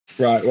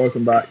Right,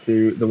 welcome back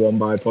to the One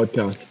By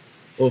podcast.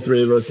 All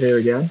three of us here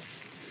again.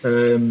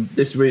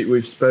 This week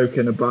we've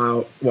spoken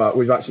about,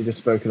 we've actually just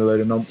spoken a load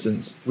of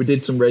nonsense. We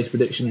did some race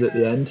predictions at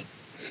the end.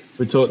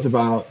 We talked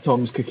about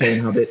Tom's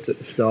cocaine habits at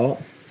the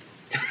start.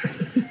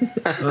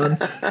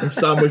 and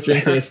Sam was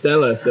drinking a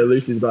Stella, so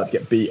Lucy's about to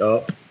get beat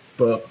up.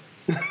 But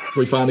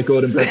we found a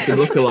Gordon Benson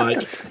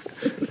lookalike.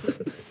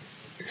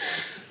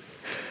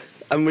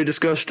 And we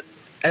discussed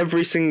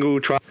every single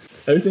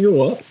Every single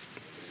what?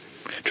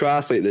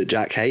 triathlete that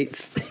Jack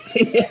hates.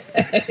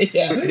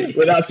 Yeah,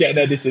 well, that's getting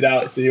edited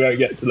out, so you won't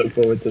get to look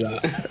forward to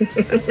that.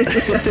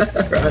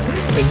 Right,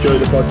 enjoy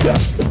the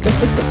podcast.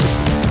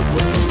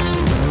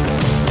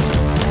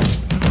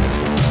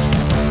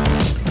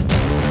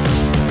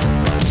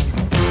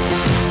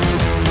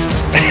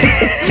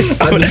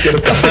 I'm just going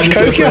to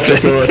press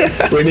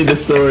record. We need the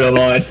story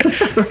online.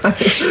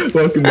 Right.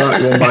 Welcome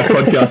back to my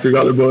podcast. We've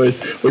got the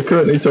boys. We're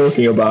currently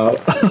talking about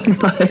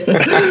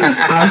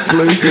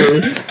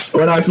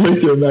when I flew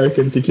through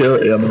American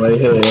security on the way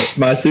here,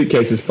 my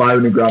suitcase was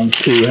 500 grams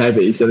too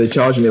heavy, so they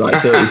charged me like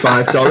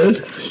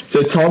 $35.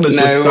 So Tom has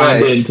just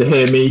signed in to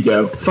hear me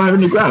go,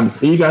 500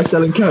 grams, are you guys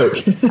selling Coke?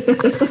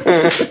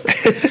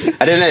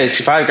 I don't know,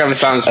 5 grams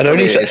sounds and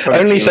only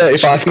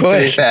 35 quid.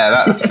 To be fair,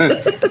 that's,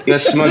 you're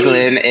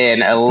smuggling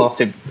in a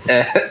lot of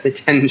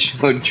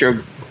potential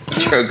drugs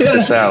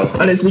to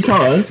sell. And it's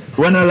because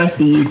when I left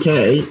the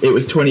UK, it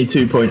was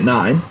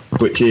 22.9,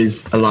 which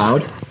is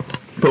allowed.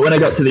 But when I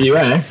got to the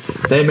US,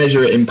 they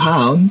measure it in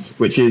pounds,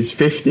 which is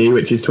 50,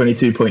 which is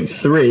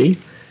 22.3.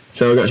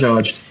 So I got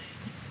charged.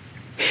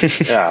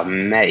 Oh,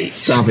 mate.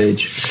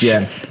 Savage,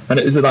 yeah. And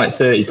it was like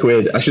 30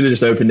 quid. I should have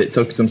just opened it,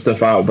 took some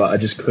stuff out, but I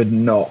just could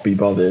not be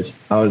bothered.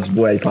 I was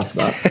way past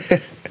that.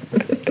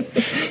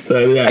 So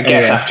yeah. I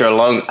guess after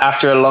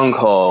a long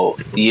haul,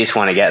 you just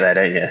want to get there,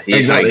 don't you? You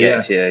exactly.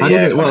 Get to,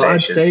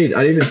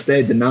 I even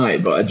stayed the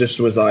night, but I just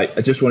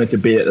wanted to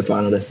be at the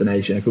final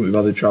destination. I couldn't be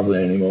bothered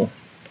traveling anymore.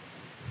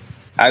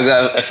 I've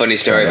got a funny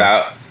story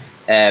about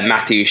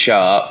Matthew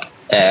Sharp.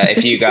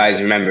 If you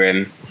guys remember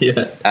him,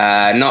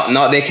 yeah.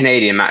 Not the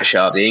Canadian Matt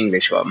Sharp, the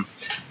English one.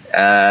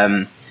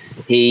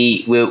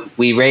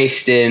 We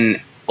raced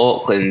in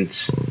Auckland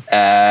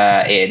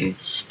in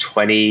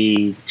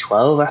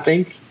 2012, I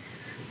think,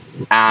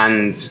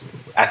 and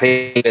I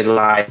think it was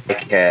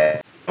like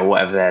or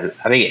whatever.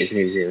 I think it is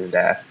New Zealand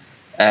there.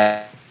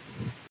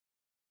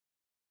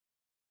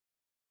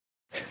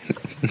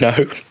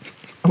 No,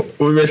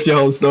 we missed your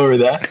whole story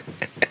there.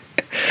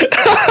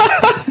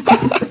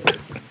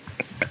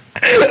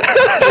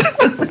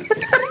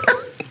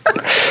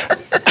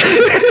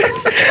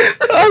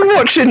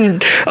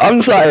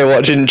 I'm sat here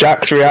watching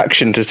Jack's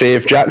reaction to see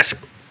if Jack's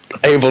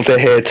able to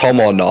hear Tom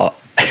or not.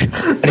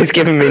 And he's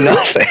giving me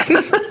nothing.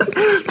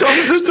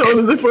 Tom's just told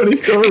us a funny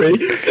story,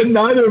 and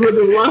neither of us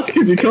have laughed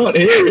because you can't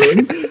hear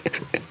him.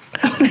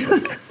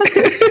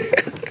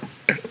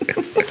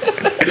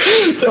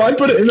 So I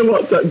put it in the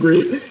WhatsApp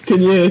group,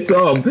 can you hear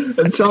Tom?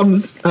 And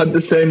Sam's had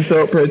the same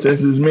thought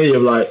process as me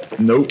of like,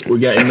 nope, we're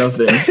getting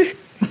nothing.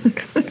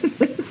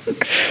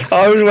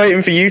 I was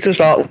waiting for you to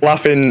start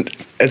laughing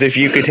as if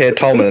you could hear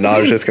Tom, and then I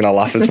was just going to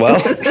laugh as well.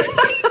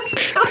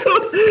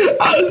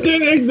 I was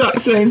doing the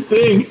exact same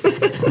thing.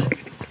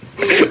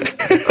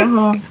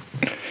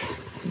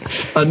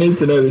 I need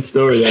to know the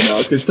story then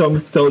now, because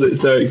Tom told it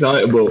so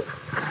excitable.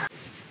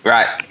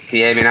 Right, can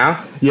you hear me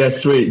now? Yeah,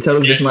 sweet. Tell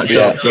us this Matt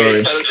Sharp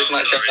story.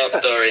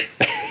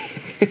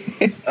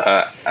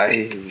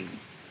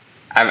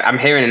 I'm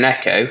hearing an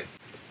echo.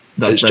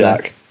 That's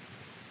Jack.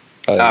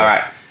 Oh, all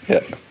right.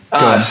 Yeah.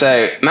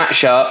 So Matt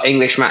Sharp,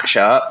 English Matt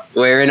Sharp.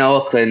 We're in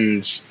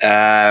Auckland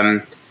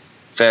for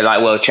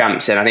like World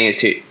Champs in, I think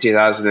it's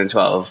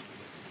 2012,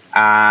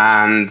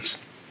 and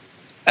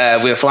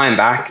we were flying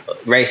back.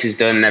 Race is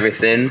done and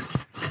everything,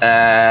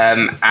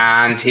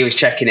 and he was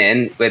checking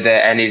in with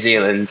Air New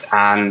Zealand,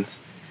 and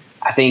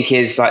I think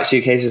his like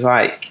suitcase was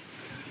like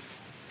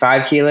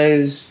 5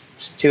 kilos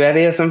too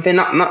heavy or something.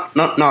 Not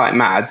like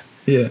mad.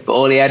 Yeah. But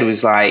all he had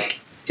was like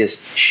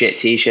just shit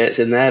t-shirts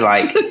in there,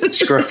 like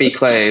scruffy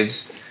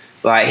clothes.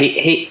 Like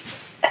he's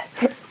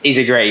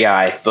a great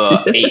guy,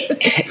 but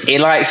he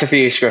likes a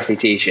few scruffy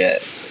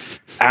t-shirts,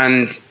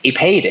 and he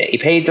paid it. He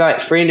paid like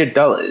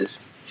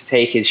 $300 to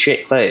take his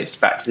shit clothes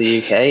back to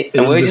the UK,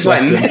 and we're just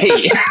like,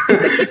 mate,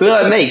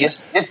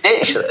 just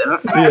ditch them.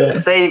 Yeah.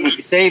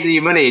 Save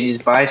your money and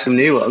just buy some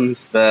new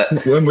ones. But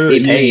when we were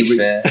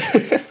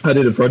I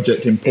did a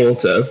project in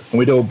Porto, and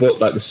we'd all booked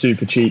like the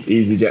super cheap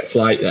EasyJet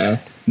flight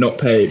there, not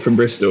paid from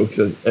Bristol,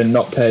 and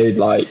not paid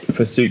like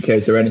for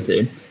suitcase or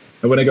anything.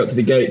 And when I got to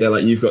the gate, they're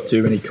like, you've got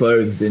too many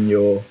clothes in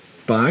your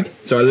bag.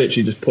 So I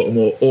literally just put them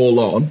all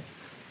on,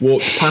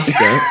 walked past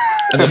her,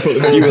 and then put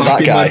them all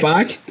back in my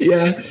bag.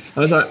 Yeah. I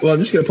was like, well, I'm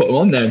just going to put them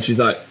on there. And she's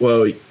like,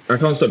 well, I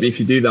can't stop you if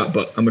you do that,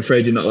 but I'm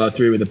afraid you're not allowed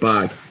through with a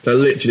bag. So I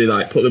literally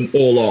like put them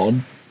all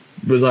on,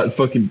 was like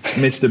fucking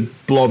Mr.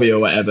 Blobby or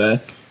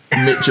whatever,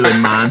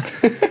 Michelin Man.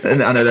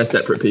 And I know they're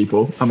separate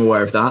people. I'm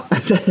aware of that.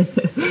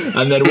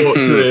 And then walked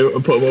through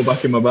and put them all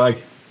back in my bag.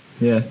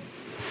 Yeah.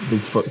 Big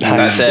fuck you.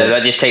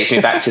 That just takes me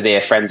back to the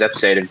Friends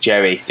episode of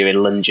Joey doing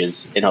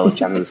lunges in all of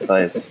Chandler's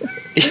clothes.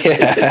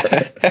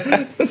 Yeah.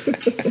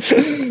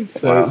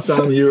 So,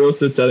 Sam, you were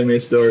also telling me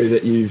a story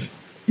that you've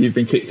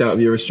been kicked out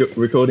of your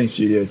recording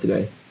studio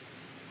today.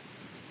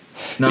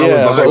 Now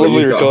Yeah, I've got a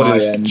lovely recording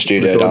high-end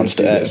studio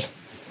downstairs.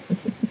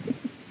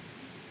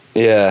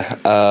 Yeah,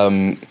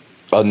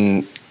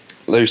 and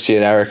Lucy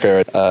and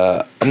Erica,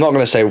 I'm not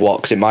going to say what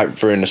because it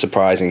might ruin the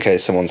surprise in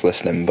case someone's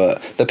listening,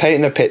 but they're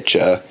painting a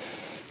picture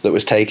that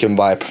was taken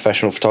by a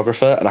professional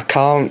photographer, and I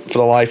can't for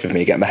the life of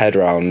me get my head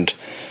around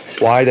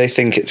why they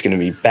think it's going to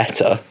be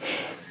better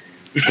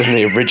than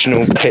the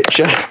original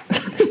picture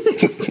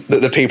that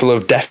the people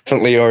have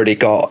definitely already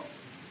got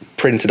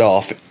printed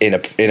off in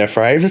a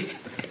frame.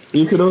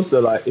 You could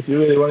also, like, if you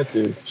really wanted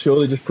to,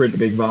 surely just print a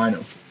big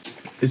vinyl.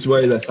 It's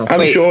way less hassle.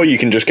 I'm sure you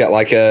can just get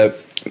like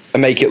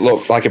make it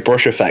look like a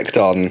brush effect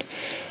on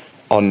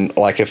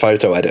like a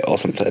photo edit or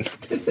something.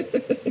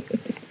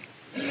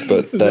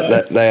 But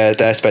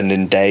they're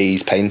spending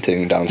days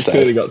painting downstairs.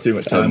 Clearly got too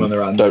much time on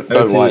their hands.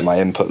 Don't like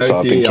my input, so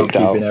I've been kicked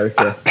out.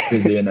 Erica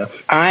busy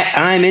enough.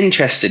 I'm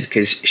interested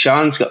because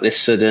Sean's got this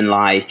sudden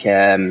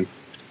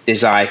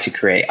desire to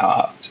create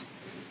art.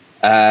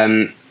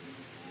 I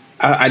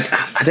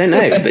don't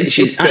know, but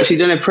she's actually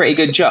done a pretty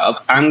good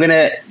job. I'm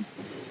gonna,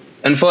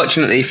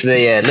 unfortunately for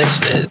the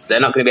listeners, they're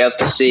not going to be able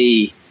to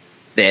see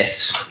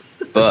this,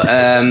 but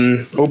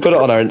we'll put it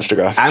on our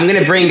Instagram. I'm going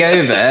to bring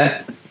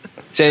over.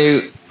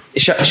 So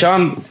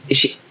Sean,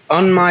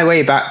 on my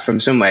way back from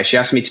somewhere, she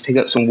asked me to pick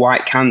up some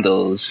white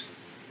candles,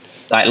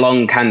 like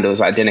long candles,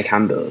 like dinner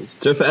candles.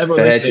 So for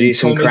everyone listening,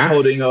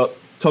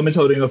 Tom is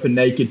holding up a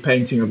naked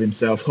painting of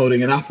himself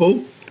holding an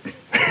apple.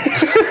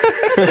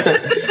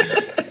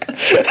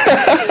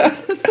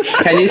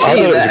 Can you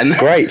see them?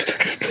 Great.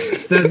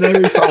 They're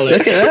very phallic.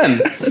 Look at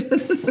them.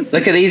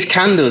 Look at these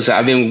candles that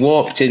have been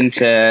warped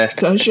into.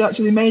 So she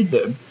actually made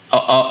them?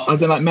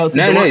 As in like melted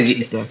wax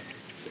and stuff?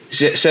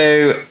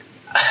 So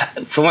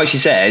from what she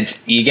said,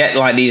 you get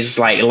like these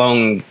like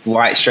long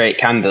white straight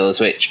candles,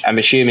 which I'm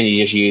assuming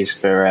you just use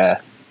for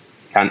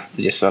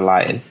just for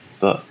lighting.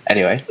 But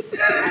anyway.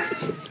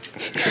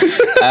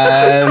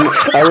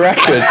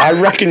 I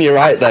reckon you're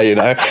right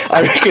there.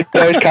 I reckon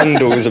those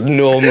candles are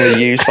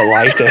normally used for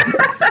lighting.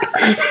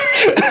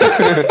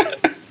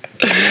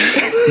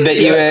 But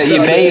you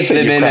bathe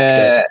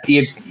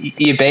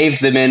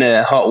them in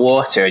a hot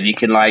water, and you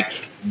can like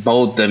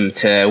mold them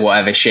to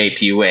whatever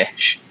shape you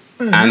wish.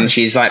 And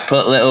she's like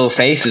put little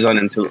faces on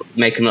them to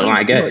make them look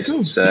like ghosts.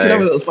 Cool. So you could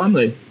have a little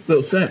family,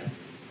 little set.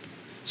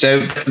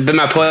 So, but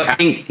my point,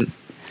 I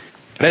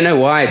don't know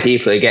why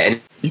people are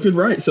getting. You could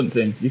write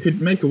something. You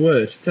could make a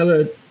word. Tell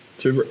her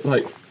to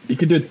like. You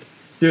could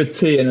do a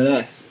T and an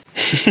S.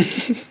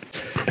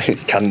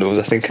 Candles,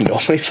 I think, are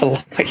normally for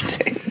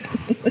lighting.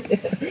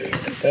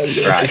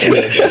 Right.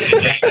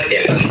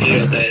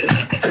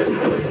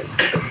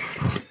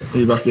 Are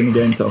you back in the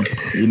game, Tom?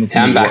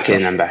 I'm back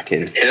in.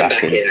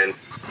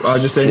 I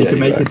was just saying you could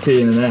make a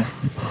T and an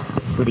S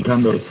with the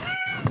candles.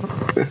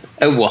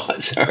 Oh,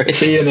 what? Sorry.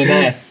 T and an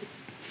S.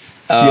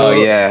 Oh,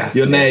 yeah.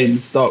 Your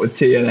names start with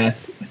T and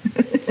S.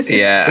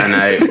 Yeah, I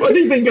know. What do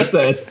you think I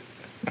said?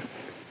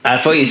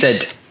 I thought you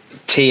said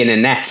tea in a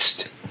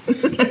nest.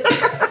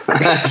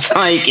 It's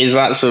like, is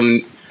that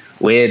some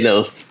weird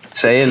little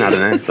saying? I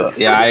don't know. But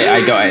yeah,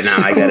 I got it now.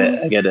 I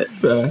get it.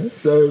 Fair.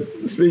 So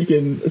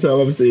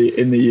obviously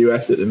in the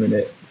US at the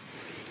minute,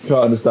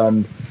 can't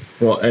understand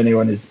what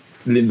anyone is.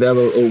 They have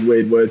all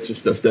weird words for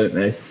stuff, don't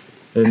they?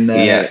 And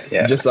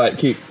yeah. just like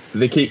keep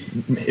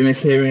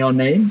mishearing our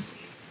names.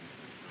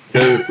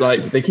 So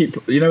like they keep,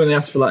 when they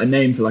ask for like a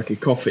name for like a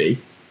coffee,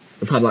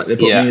 they put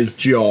me as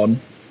John,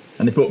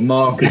 and they put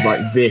Mark as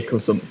like Vic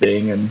or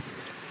something, and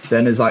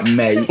then as like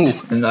mate,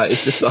 and like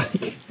it's just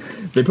like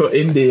they put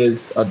Indy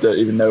as I don't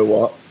even know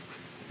what.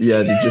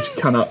 Yeah, they just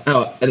cannot.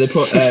 Oh, and they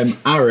put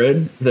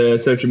Aaron, the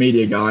social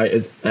media guy,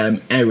 as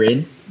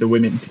Erin, the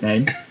women's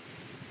name.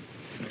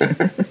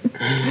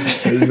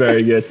 It's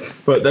very good.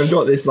 But they've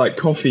got this like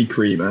coffee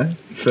creamer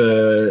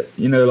for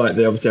like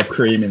they obviously have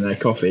cream in their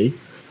coffee.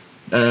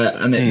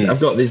 I've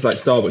got this like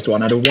Starbucks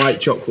one. I had a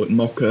white chocolate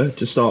mocha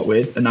to start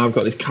with, and now I've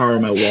got this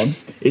caramel one.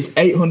 It's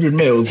 800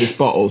 mils this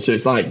bottle, so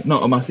it's like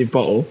not a massive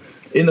bottle.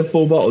 In the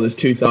full bottle, there's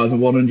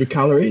 2,100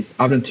 calories.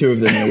 I've done 2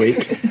 of them in a week.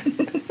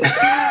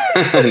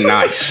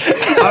 Nice.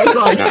 I was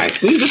like,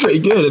 these are pretty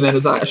good, and then I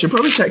was like, I should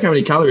probably check how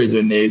many calories are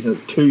in these. And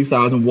it's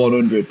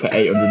 2,100 per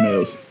 800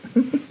 mils.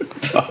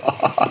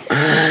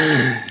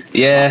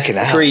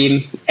 Yeah,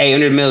 cream.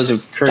 800 mils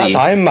of cream. That's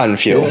Ironman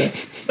fuel. Yeah.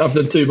 I've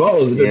done 2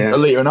 bottles. I've done a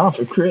litre and a half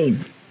of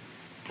cream.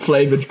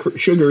 Flavoured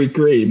sugary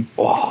cream.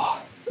 Wow.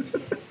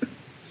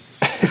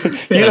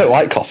 You don't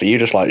like coffee, you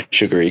just like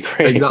sugary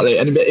cream. Exactly.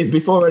 And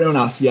before anyone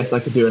asks, yes, I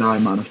could do an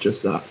Ironman of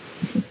just that.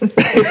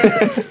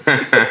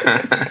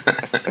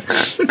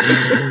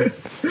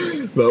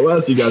 But what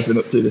else have you guys been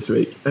up to this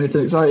week?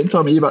 Anything exciting?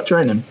 Tom, are you back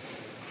training?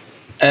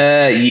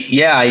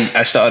 Yeah,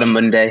 I started on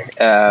Monday.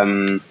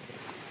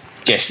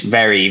 Just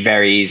very,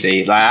 very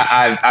easy. Like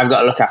I've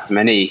got to look after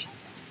my knee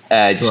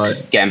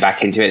Just getting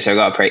back into it. So I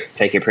got to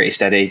take it pretty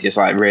steady, just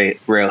like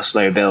real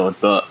slow build.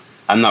 But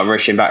I'm not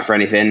rushing back for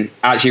anything.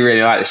 I actually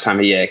really like this time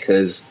of year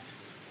because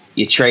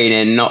you're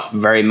training not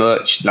very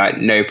much, like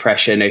no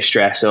pressure, no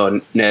stress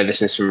or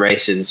nervousness from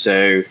racing.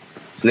 So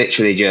it's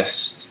literally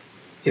just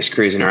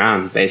cruising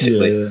around,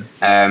 basically.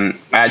 I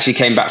actually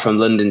came back from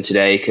London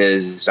today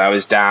because I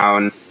was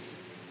down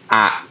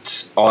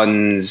at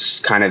On's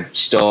kind of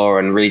store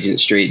on Regent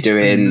Street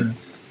doing,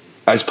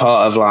 as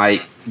part of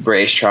like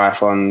British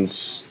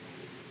Triathlon's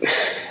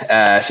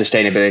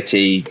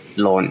sustainability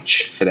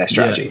launch for their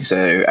strategy.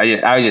 So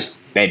I just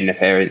made an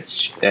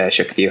appearance,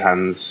 shook a few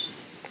hands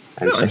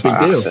and stuff like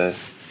that. So,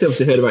 you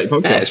obviously heard about your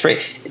podcast. Yeah, it's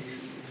pretty.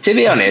 To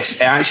be honest,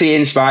 it actually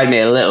inspired me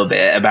a little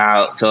bit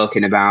about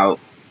talking about,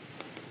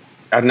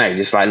 I don't know,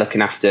 just like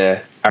looking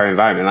after our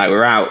environment. Like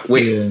we're out,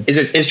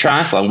 is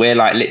triathlon. We're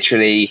like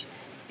literally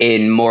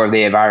in more of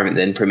the environment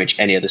than pretty much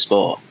any other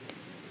sport.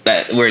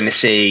 But we're in the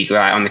sea,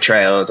 like on the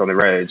trails, on the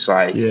roads.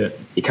 Like you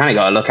kind of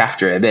got to look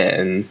after it a bit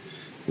and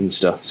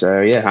stuff.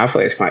 So yeah, I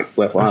thought it's quite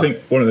worthwhile. I think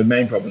one of the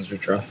main problems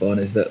with triathlon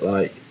is that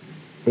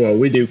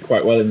we do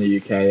quite well in the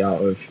UK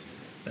out of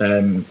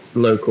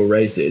local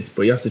races,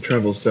 but you have to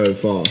travel so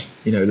far.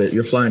 You know that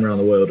you're flying around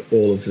the world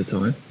all of the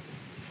time.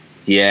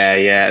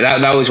 Yeah.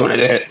 That was one of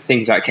the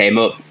things that came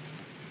up.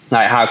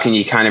 Like, how can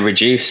you kind of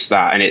reduce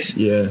that? And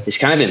it's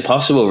kind of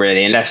impossible,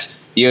 really, unless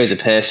you as a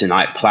person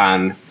like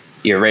plan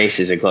your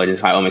races according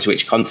to like almost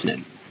which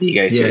continent you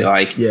go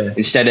to.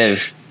 Instead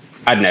of,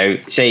 I don't know,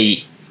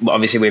 say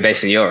obviously we're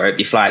based in Europe,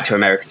 you fly out to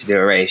America to do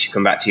a race, you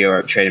come back to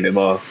Europe, train a bit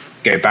more,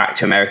 go back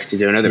to America to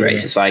do another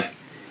race. It's like,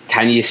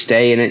 can you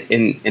stay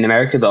in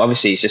America? But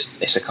obviously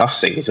it's a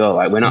cost thing as well.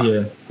 Like we're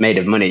not made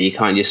of money. You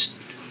can't just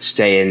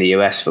stay in the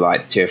US for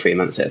like 2 or 3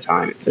 months at a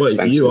time. It's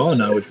expensive. You are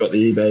now. We've got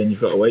the eBay and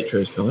you've got a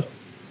Waitrose card.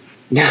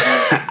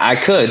 I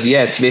could,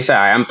 to be fair,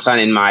 I am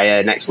planning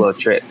my next world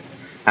trip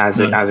as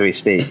we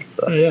speak.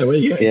 But, where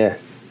you going?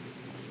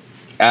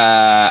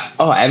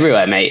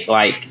 Everywhere, mate.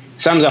 Like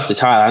Sam's off to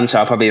Thailand, so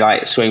I'll probably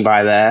like swing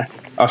by there.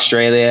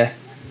 Australia.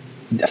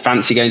 I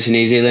fancy going to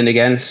New Zealand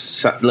again.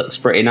 Looks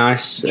pretty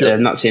nice.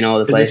 Not seen all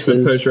the places. Is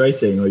this for post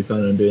racing, or are you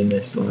planning on doing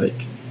this like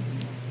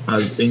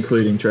as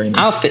including training?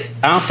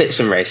 I'll fit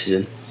some races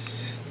in.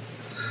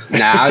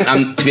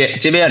 I'm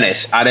to be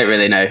honest, I don't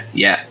really know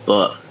yet,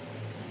 but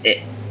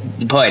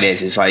the point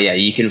is, it's like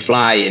you can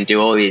fly and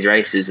do all these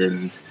races,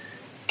 and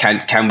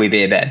can we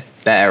be a bit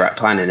better at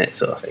planning it,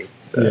 sort of thing.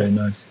 So,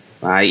 nice.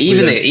 Like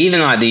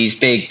even like these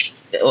big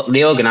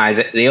the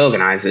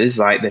organizers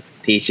like the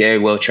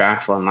PTO World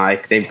Triathlon,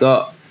 like they've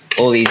got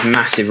all these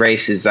massive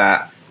races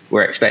that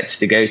we're expected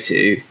to go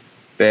to,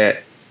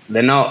 but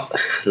they're not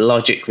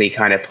logically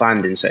kind of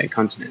planned in certain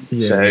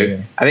continents. I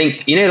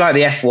think like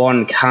the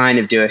F1 kind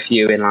of do a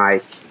few in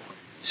like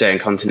certain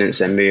continents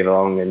and move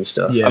along and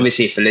stuff.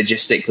 Obviously for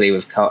logistically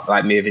with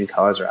like moving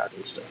cars around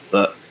and stuff,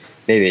 but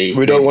maybe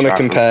we don't want to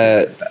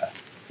compare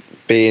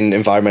being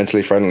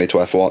environmentally friendly to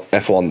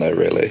F1 though,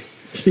 really.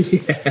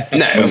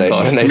 No,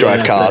 when they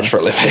drive cars for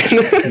a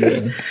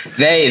living.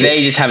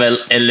 They just have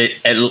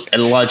a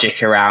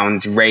logic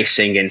around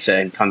racing in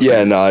certain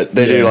continents.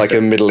 They do like a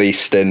Middle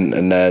East stint,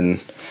 and then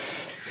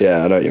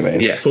I know what you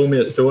mean.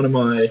 Formula. So one of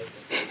my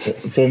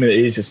Formula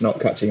E is just not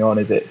catching on,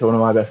 is it? So one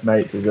of my best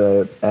mates is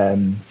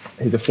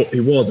he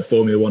was a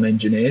Formula One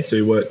engineer, so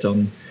he worked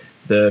on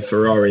the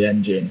Ferrari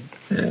engine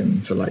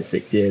for like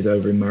 6 years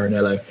over in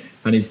Maranello,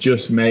 and he's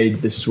just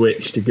made the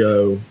switch to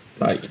go.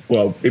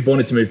 He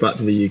wanted to move back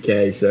to the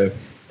UK, so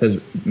has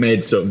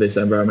made sort of this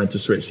environmental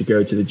switch to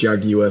go to the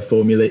Jaguar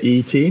Formula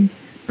E team.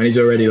 And he's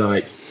already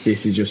like,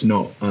 this is just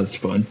not as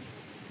fun.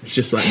 It's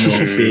just like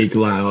not big,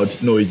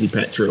 loud, noisy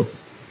petrol.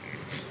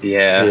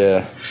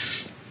 Yeah.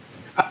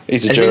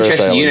 He's a it's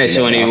interesting,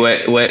 someone who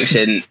works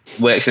in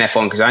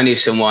F1, because I knew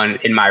someone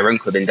in my run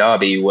club in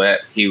Derby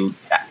who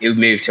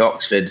moved to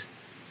Oxford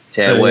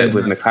to work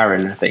with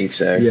McLaren, I think.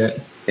 So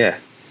yeah.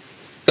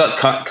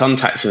 Got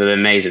contacts with an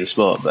amazing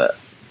sport, but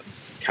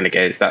kind of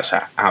goes. That's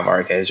how far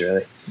it goes,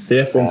 really.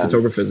 The F1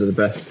 photographers are the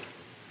best.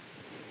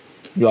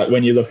 Like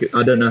when you look at,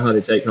 I don't know how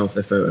they take half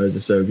their photos.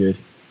 They're so good.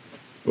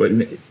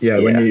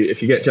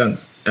 If you get a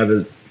chance,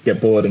 ever get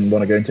bored and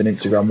want to go into an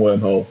Instagram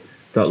wormhole,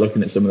 start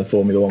looking at some of the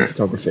Formula One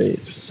photography.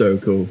 It's so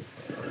cool.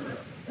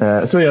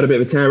 So you had a bit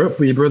of a tear up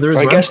with your brother as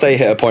well. I guess they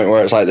hit a point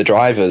where it's like the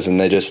drivers and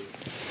they just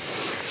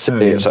see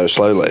it so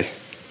slowly.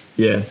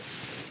 Yeah,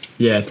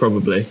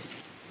 probably.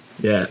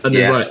 Yeah, and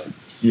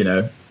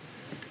there's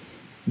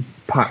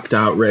packed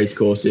out race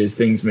courses,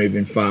 things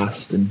moving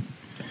fast, and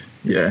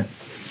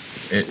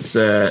it's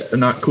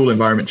a cool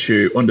environment to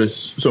shoot under.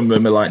 Some of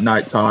them are like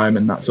night time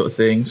and that sort of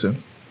thing. So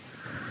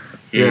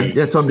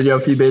Tom, did you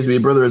have a few beers with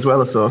your brother as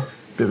well? I saw a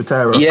bit of a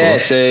tear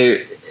up. So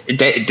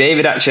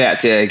David actually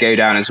had to go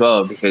down as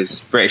well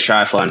because British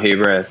Triathlon, who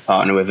were a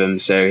partner with him,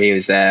 so he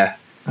was there.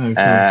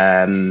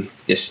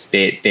 Just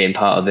being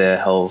part of the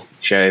whole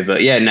show. But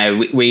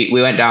we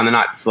went down the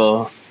night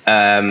before,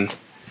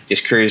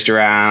 just cruised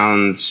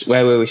around.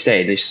 Where were we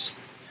staying? Just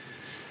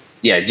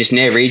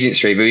near Regent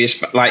Street. But we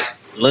just like,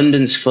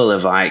 London's full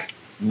of like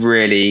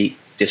really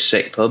just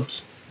sick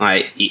pubs.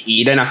 Like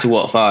you don't have to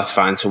walk far to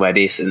find somewhere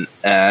decent.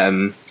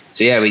 So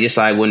yeah, we just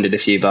like wandered a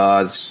few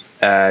bars,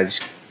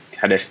 just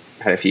had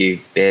a few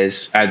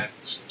beers. I had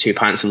 2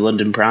 pints of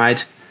London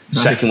Pride.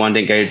 Nice. Second one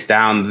didn't go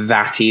down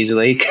that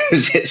easily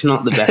because it's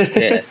not the best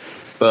beer.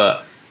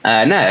 But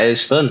no, it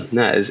was fun.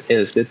 No, it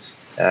was good.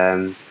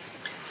 So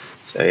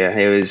yeah,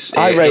 it was.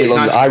 I rate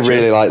London. nice I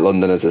really like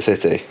London as a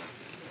city.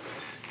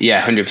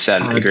 Yeah,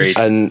 100% agreed.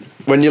 And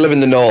when you live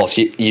in the north,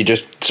 you're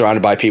just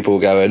surrounded by people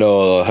going,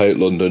 "Oh, I hate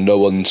London. No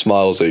one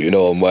smiles at you,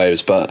 no one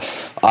waves." But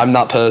I'm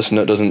that person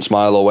that doesn't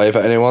smile or wave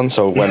at anyone.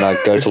 So when I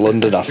go to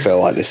London, I feel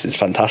like this is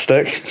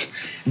fantastic.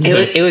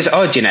 It was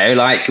odd, you know.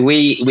 Like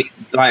we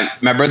like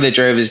my brother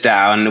drove us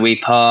down. We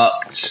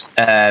parked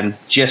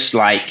just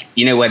like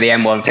where the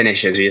M1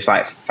 finishes. We just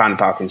like found a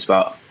parking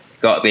spot,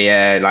 got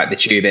the like the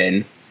tube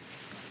in.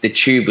 The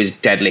tube was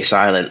deadly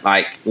silent.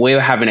 Like we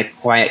were having a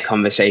quiet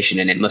conversation,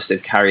 and it must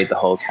have carried the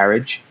whole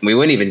carriage. We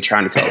weren't even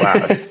trying to talk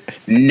loud.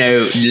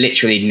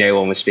 Literally no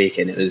one was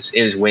speaking. It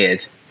was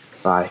weird.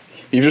 Like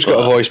You've just got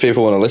a voice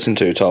people want to listen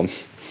to, Tom.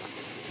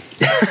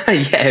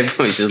 yeah,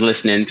 everyone's just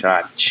listening to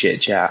our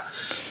shit chat.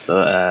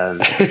 But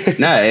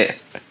no,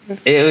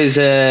 it was.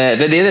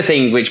 But the other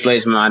thing which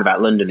blows my mind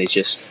about London is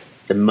just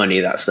the money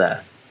that's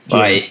there.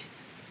 Like.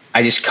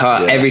 I just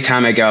can't. Yeah. Every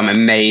time I go, I'm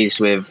amazed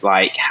with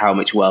like how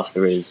much wealth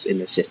there is in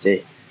the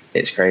city.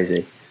 It's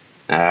crazy.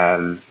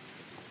 But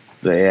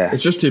yeah,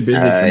 it's just too busy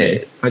for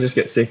me. I just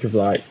get sick of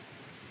like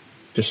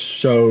just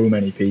so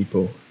many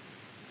people.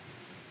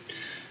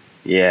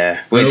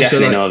 Yeah, we're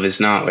definitely northerners,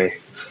 aren't we?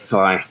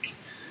 Like,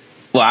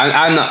 well,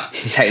 I'm not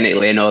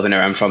technically a northerner.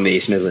 I'm from the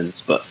East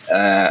Midlands, but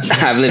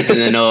I've lived in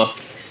the north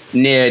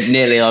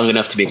nearly long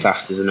enough to be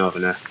classed as a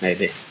northerner.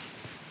 Maybe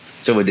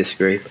some would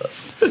disagree, but.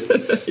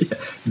 Yeah.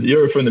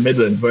 You're from the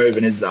Midlands. Where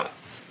even is that?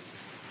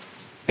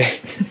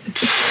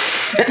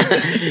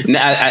 No,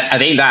 I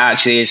think that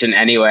actually isn't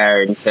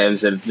anywhere in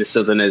terms of the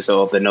Southerners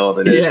or the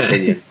Northerners'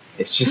 opinion.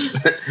 It's just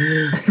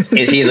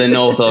it's either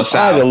north or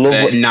south.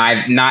 But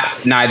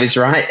neither's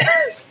right.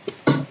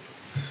 I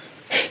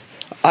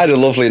had a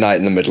lovely night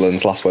in the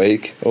Midlands last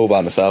week, all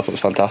by myself. It was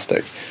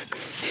fantastic.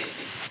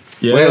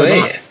 Yeah, where were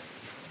you?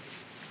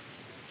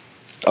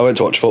 I went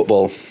to watch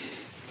football,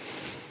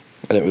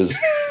 and it was.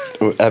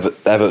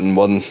 Everton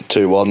won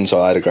 2-1,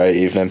 so I had a great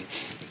evening.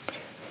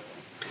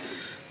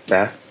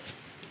 Yeah.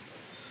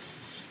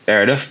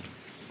 Fair enough.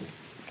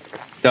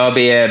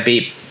 Derby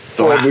beat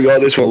Black. What have we got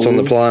this? What's on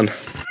the plan?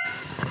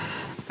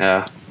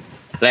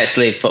 Let's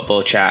leave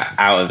football chat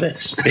out of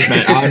this.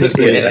 Mate,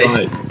 honestly, it's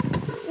like,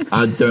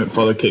 I don't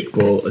follow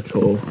kickball at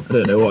all. I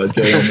don't know what is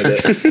going on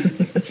with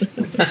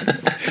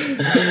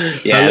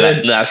it.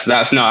 Yeah, that's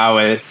not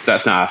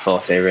our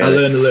forte, really. I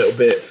learned a little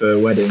bit for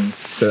weddings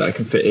so that I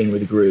can fit in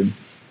with the groom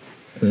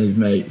and his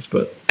mates,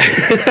 but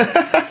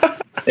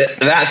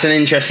that's an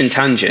interesting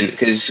tangent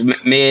because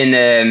me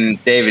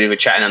and David were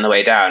chatting on the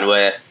way down.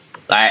 Where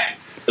like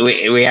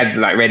we had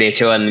like Radio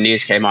 2 and the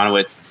news came on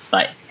with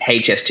like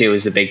HS2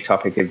 was the big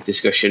topic of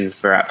discussion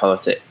throughout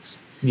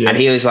politics, and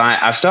he was like,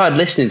 I've started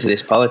listening to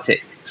this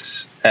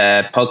politics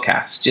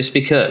podcast just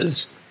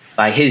because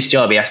like his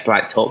job, he has to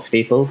like talk to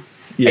people.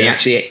 Yeah. And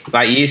actually,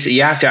 like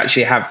you have to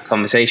actually have a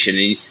conversation.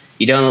 And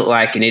you don't look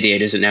like an idiot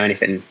who doesn't know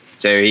anything.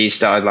 So he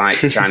started like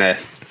trying to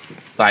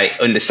like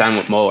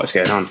understand more what's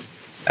going on.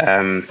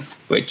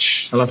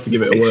 Which I'll have to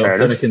give it a whirl.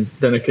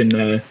 Then I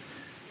can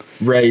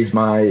raise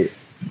the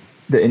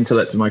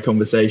intellect of my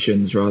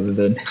conversations rather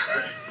than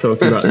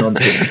talking about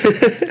nonsense.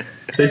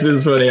 This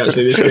was funny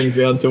actually. This brings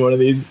me on to one of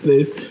these.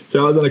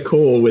 So I was on a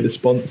call with a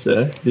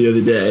sponsor the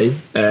other day,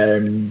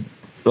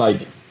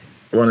 like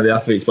one of the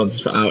athlete sponsors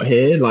for Out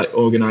Here, like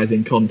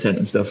organising content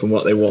and stuff and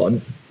what they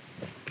want.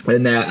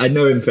 And I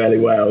know him fairly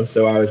well,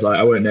 so I was like,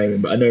 I won't name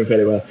him, but I know him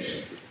fairly well.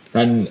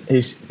 And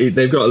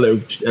they've got a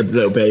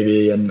little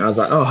baby, and I was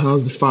like, oh,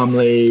 how's the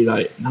family?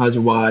 Like, how's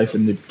your wife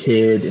and the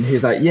kid? And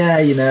he's like, yeah,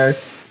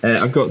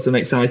 I've got some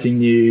exciting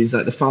news.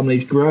 Like, the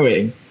family's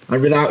growing.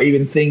 And without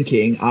even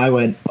thinking, I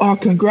went, oh,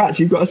 congrats,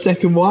 you've got a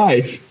second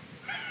wife.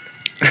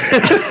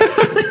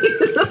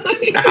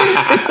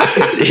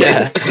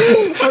 Yeah,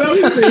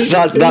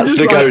 that's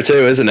the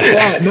go-to, isn't it?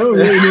 Yeah, no one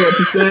really knew what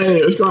to say.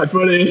 It was quite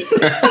funny.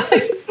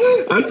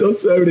 I've told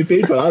so many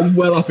people. I was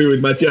well happy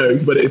with my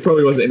joke, but it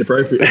probably wasn't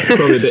inappropriate. It's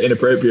probably a bit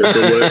inappropriate for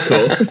a work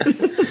call.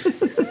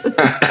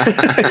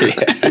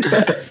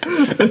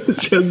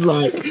 Just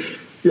like,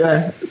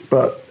 yeah.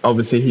 But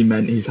obviously he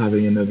meant he's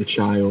having another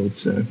child,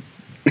 so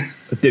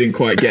I didn't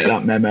quite get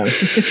that memo.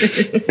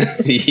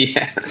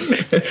 Yeah.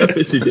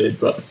 Obviously did,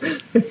 but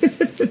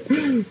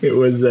it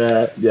was,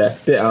 a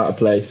bit out of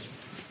place.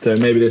 So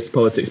maybe this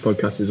politics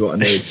podcast is what I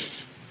need.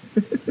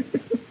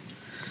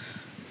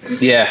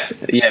 Yeah,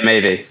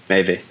 maybe.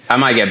 I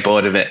might get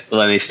bored of it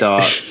when they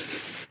start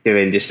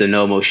doing just the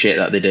normal shit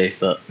that they do.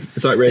 But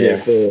it's like Radio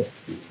 4.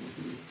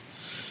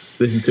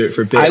 Listen to it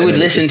for a bit. I would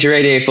listen to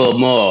Radio 4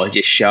 more.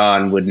 Just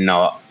Sean would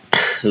not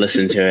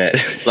listen to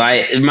it.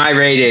 Like my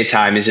radio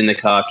time is in the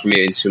car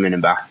commuting, swimming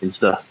and back and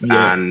stuff.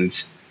 Yeah.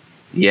 And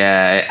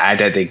Yeah, I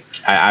don't think.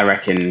 I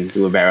reckon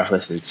we were better off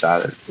listening to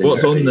silence. What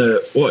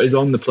is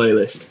on the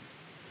playlist?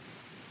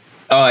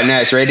 Oh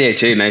no, it's Radio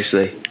 2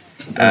 mostly.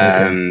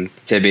 Okay.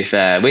 To be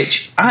fair,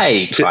 which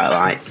I quite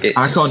like. It's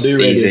I can't do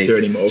Radio easy. 2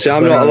 anymore. So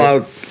I'm not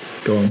allowed.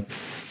 Go on.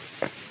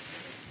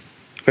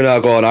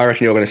 No, go on. I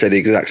reckon you're going to say the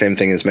exact same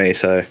thing as me.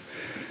 So.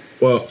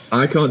 Well,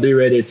 I can't do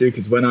Radio 2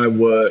 because when I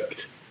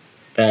worked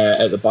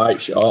at the bike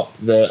shop,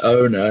 the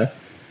owner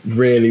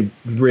really,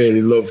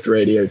 really loved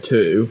Radio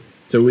 2.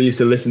 So we used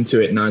to listen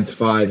to it 9 to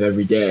 5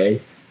 every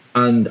day.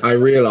 And I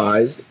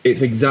realised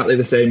it's exactly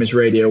the same as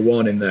Radio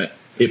 1 in that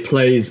it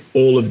plays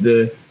all of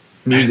the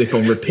music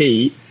on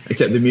repeat,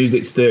 except the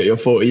music's 30 or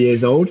 40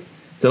 years old.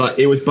 So like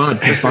it was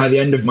bad because by the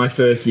end of my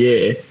first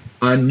year,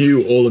 I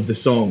knew all of the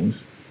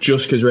songs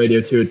just because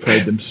Radio 2 had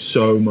played them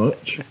so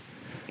much.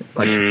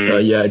 Like,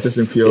 yeah, just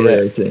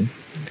infuriating. Yeah.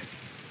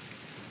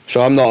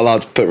 So I'm not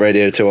allowed to put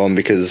Radio 2 on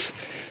because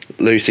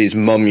Lucy's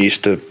mum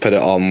used to put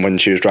it on when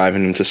she was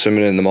driving him to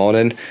swimming in the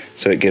morning,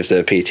 so it gives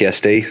her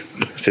PTSD.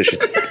 So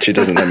she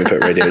doesn't let me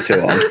put Radio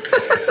 2 on.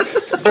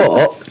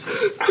 But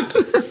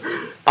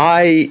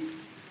I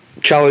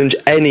challenge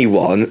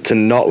anyone to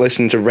not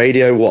listen to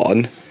Radio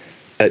 1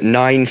 at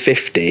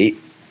 9:50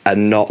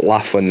 and not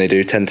laugh when they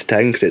do 10 to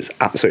 10 because it's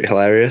absolutely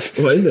hilarious.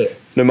 What is it?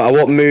 No matter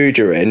what mood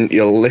you're in,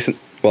 you'll listen.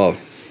 Well,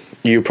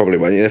 you probably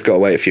won't. You've got to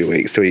wait a few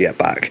weeks till you get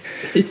back.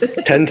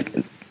 10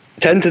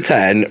 to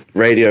 10,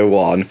 Radio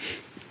 1.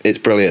 It's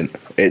brilliant.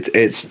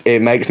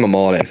 It makes my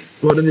morning.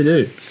 What do they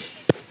do?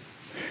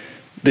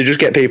 They just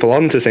get people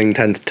on to sing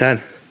 10 to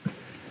 10.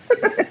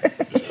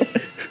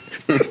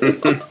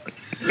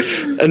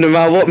 And no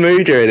matter what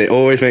mood you're in, it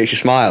always makes you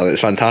smile.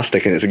 It's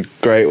fantastic, and it's a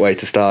great way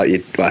to start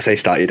your. Well, I say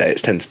start your day.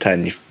 It's 10 to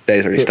 10. Your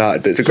day's already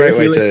started, but it's a great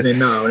way to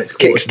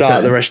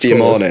kickstart the rest of your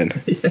morning.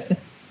 Yeah.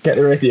 Get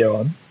the radio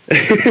on.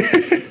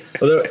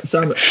 Although,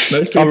 Sam,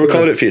 most people I'll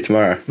record it for you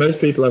tomorrow. Most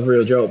people have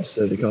real jobs,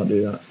 so they can't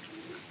do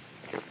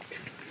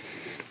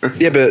that.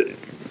 Yeah, but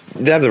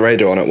they have the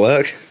radio on at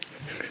work.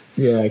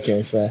 Yeah,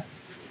 okay, fair.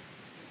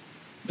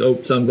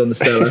 So Sam's on the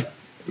Stella.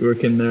 We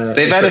can.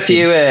 They've had a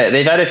few.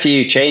 They've had a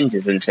few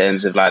changes in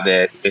terms of like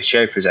the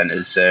show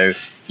presenters, so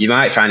you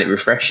might find it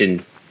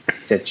refreshing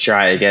to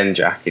try again,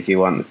 Jack, if you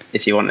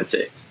wanted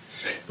to.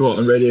 What,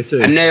 on Radio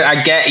 2? I know,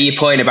 I get your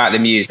point about the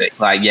music.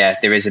 Like, yeah,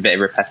 there is a bit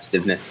of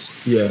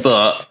repetitiveness. Yeah.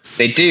 But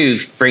they do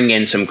bring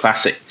in some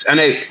classics. I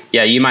know,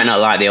 yeah, you might not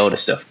like the older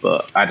stuff,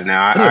 but I don't know.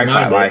 I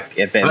quite like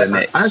a bit of a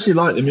mix. I actually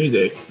like the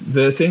music.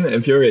 The thing that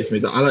infuriates me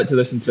is that I like to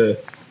listen to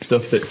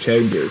stuff that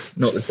changes,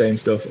 not the same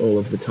stuff all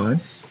of the time.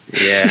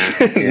 Yeah.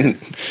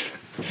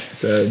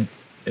 So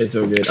it's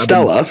all good.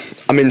 Stella,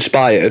 I'm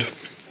inspired.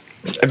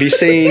 Have you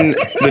seen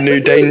the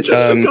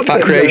new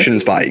Fat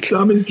Creations bike?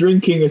 Sam is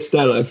drinking a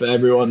Stella for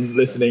everyone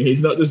listening.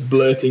 He's not just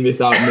blurting this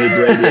out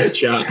mid-radio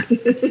chat.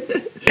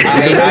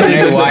 I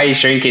know why he's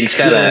drinking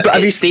Stella.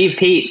 But It's Steve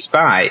Pete's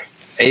bike.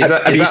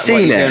 Have you seen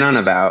what it? you're going on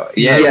about?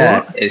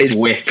 Yeah, it's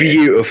wicked.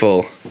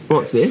 Beautiful.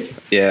 What's this?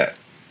 Yeah.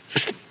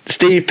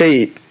 Steve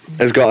Pete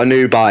has got a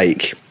new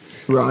bike.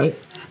 Right.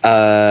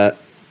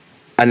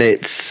 And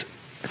it's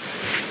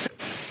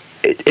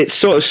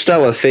sort of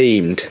Stella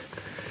themed.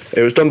 It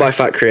was done by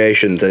Fat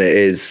Creations, and it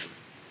is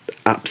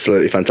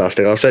absolutely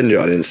fantastic. I'll send you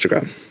it on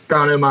Instagram.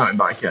 Downhill mountain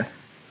biker.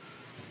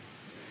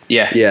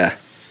 Yeah.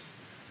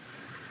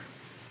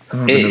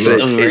 Oh, It's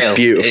unreal. It's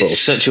beautiful.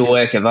 It's such a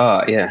work of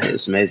art. Yeah,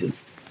 it's amazing.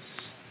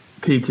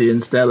 PT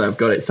and Stella, I've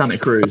got it. Santa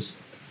Cruz.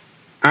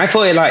 I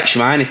thought you liked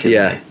Schmeinicke.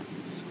 Yeah.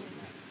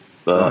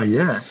 But Oh,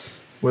 yeah.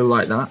 We'll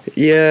like that.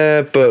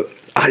 Yeah, but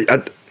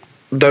I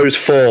those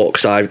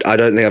forks, I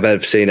don't think I've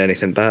ever seen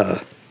anything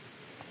better.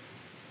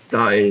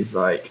 That is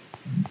like...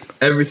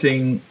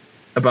 Everything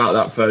about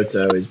that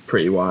photo is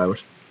pretty wild.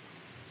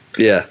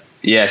 Yeah.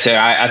 Yeah, so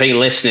I think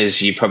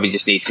listeners, you probably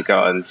just need to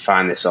go and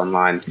find this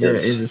online. Yeah, it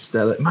is a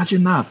Stella.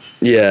 Imagine that.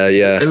 Yeah.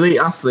 Elite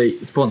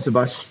Athlete sponsored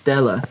by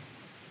Stella.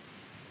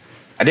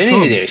 I don't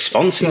even know it's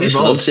sponsored. He just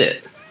loves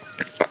it.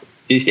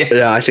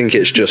 Yeah, I think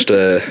it's just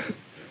a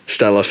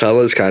Stella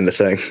Fellas kind of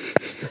thing.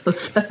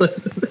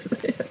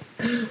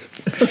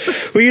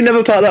 Were you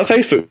never part of that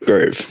Facebook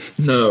group?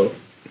 No.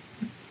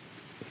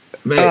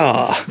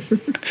 Mate.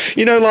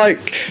 You know,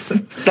 like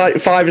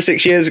 5 or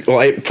 6 years,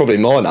 or probably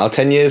more now,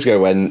 10 years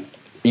ago, when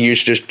you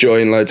used to just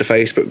join loads of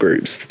Facebook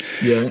groups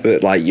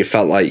that like you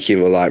felt like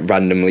you were like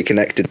randomly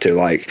connected to,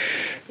 like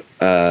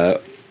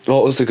what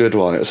was the good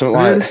one? It was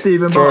something like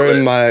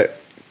throwing my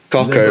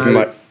cock over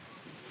my...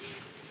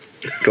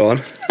 Go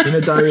on. You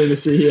know Diary of the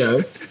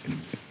CEO?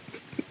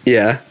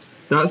 Yeah.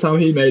 That's how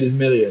he made his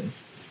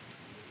millions.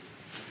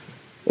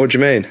 What do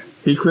you mean?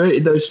 He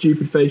created those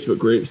stupid Facebook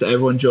groups that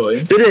everyone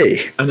joined. Did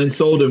he? And then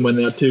sold them when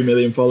they had 2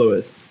 million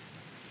followers.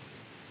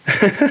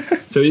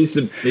 So he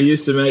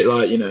used to make,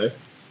 like, you know,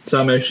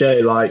 Sam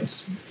O'Shea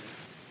likes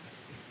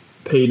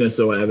penis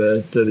or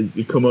whatever, so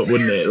it'd come up,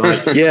 wouldn't it?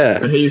 Like, yeah.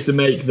 And he used to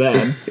make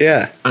them.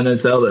 Yeah. And then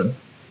sell them.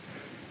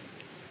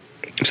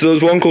 So there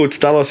was one called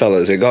Stella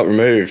Fellas. It got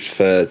removed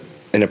for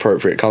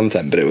inappropriate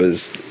content, but it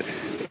was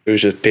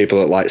just people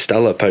that like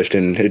Stella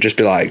posting. It'd just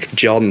be like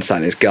John sat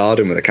in his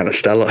garden with a can of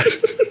Stella.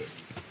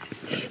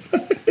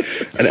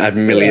 and it had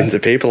millions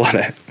of people on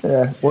it.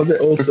 Yeah. Was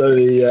it also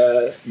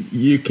the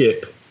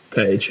UKIP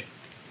page?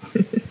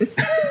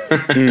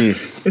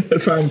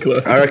 Fan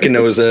club. I reckon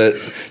there was a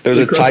tight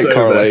crossover.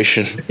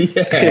 correlation.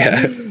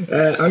 Yeah.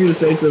 I'm going to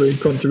say something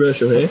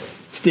controversial here.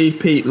 Steve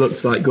Peat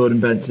looks like Gordon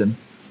Benson.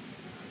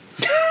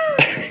 Go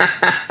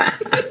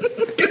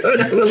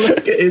and have a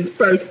look at his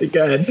post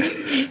again.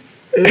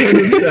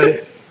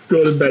 100%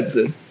 Gordon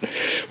Benson.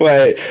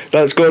 Wait,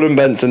 that's Gordon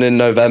Benson in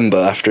November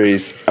after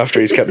he's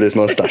kept his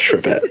moustache for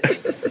a bit.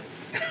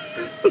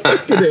 Look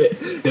at it.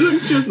 It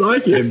looks just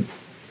like him.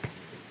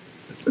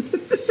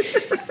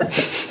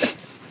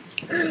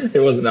 It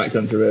wasn't that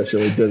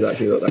controversial. It does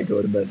actually look like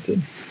Gordon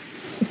Benson.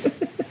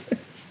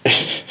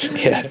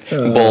 Yeah,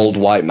 bald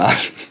white man.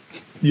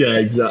 Yeah,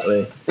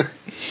 exactly.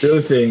 The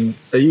other thing,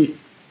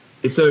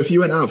 so if you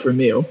went out for a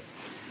meal,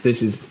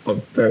 this is a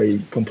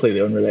very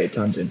completely unrelated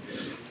tangent,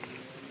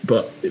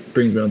 but it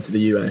brings me on to the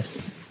US.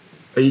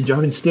 Are you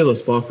driving still or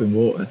sparkling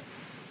water?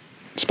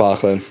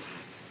 Sparkling.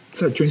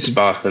 It's like drinking.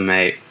 Sparkling,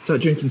 mate. It's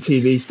like drinking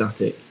TV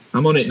static.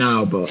 I'm on it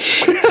now, but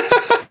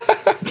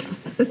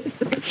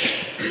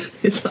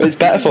It's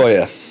better for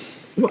you.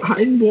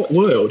 In what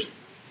world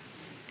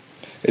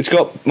It's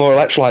got more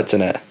electrolytes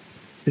in it.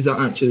 is that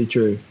actually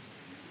true?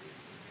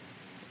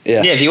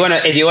 Yeah. Yeah, if you want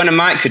to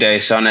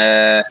microdose on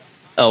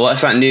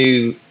what's that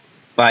new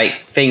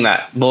like thing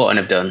that Morton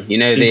have done? You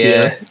know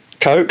the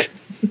Coke.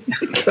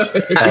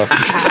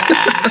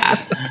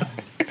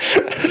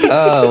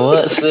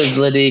 what's the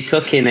bloody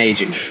cooking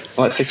agent?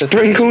 What's the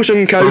Sprinkle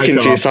some Coke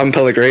into your San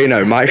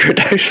Pellegrino,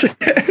 microdose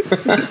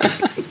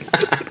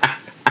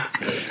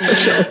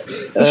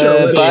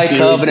it.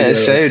 Bicarbonate of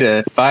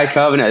soda.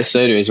 Bicarbonate of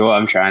soda is what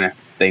I'm trying to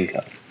think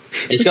of.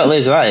 It's got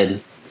loads of that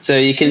in, so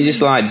you can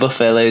just like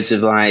buffet loads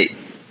of like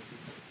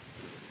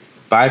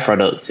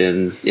byproducts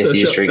and if you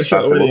just drink I shot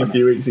a sparkling wedding a water.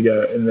 few weeks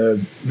ago and the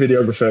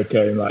videographer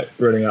came like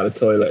running out of the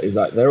toilet. He's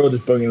like, they're all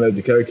just bunging loads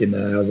of Coke in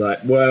there. I was like,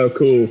 well,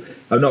 cool.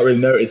 I've not really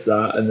noticed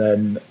that, and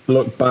then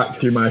looked back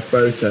through my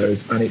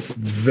photos and it's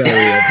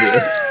very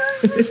obvious.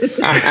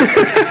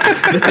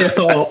 They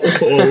are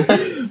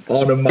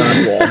all on a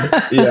mad one.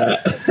 Yeah.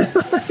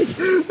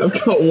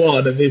 I've got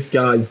one and this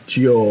guy's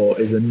jaw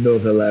is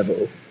another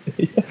level.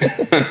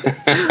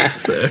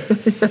 So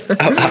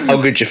How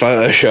good's your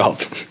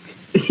Photoshop?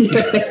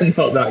 yeah,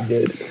 not that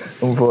good,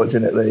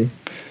 unfortunately.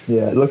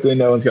 Yeah, luckily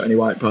no one's got any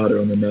white powder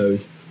on the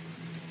nose.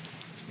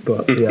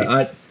 But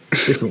yeah,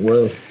 different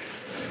world.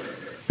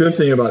 The other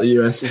thing about the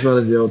US, as well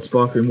as the old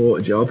sparkling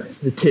water job,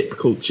 the tip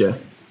culture.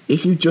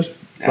 If you just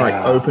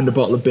opened a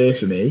bottle of beer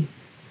for me,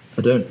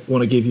 I don't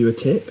want to give you a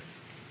tip.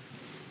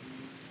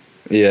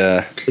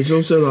 Yeah. It's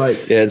also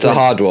like Yeah, it's a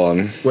hard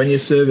one. When your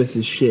service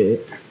is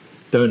shit,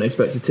 don't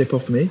expect a tip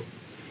off me.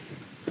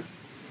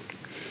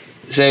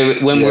 So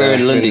when we were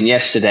in London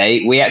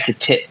yesterday, we had to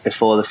tip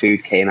before the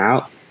food came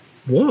out.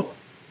 What?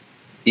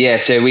 Yeah,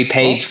 so we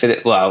paid for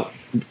the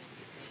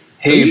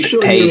who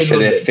sure paid for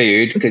London? the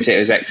food because it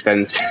was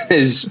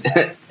expenses.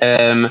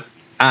 And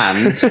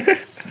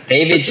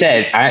David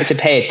said I had to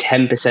pay a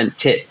 10%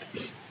 tip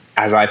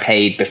as I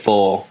paid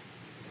before.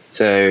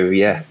 So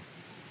yeah,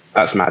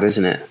 that's mad,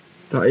 isn't it?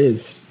 That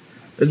is.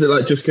 Is it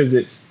like just because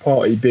it's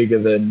party bigger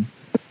than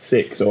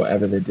 6 or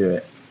whatever they do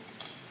it?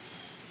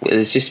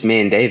 It's just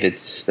me and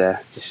David's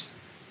there.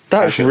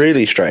 That's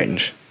really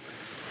strange.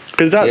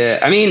 Because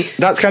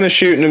that's kind of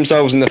shooting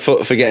themselves in the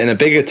foot for getting a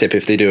bigger tip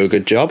if they do a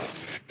good job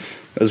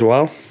as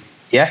well.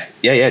 Yeah,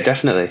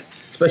 definitely.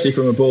 Especially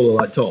from a baller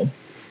like Tom.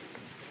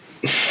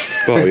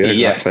 Oh yeah,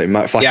 exactly.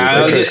 Might flash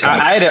his I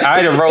card.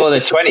 had a roll of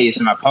the 20s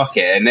in my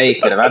pocket, and they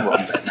could have had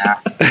one, but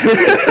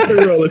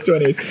nah. Roll of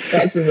 20.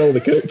 That's in all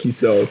the Coke you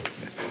sold.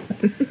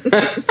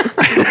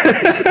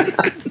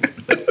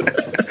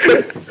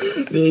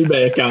 The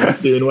eBay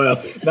account's doing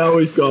well. Now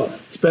we've got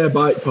spare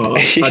bike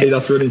parts,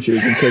 Adidas running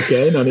shoes, and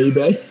cocaine on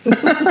eBay.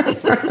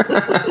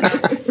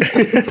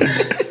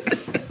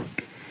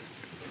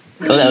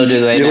 Little do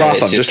they You know, laugh,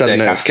 it's I've just had a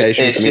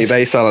notification from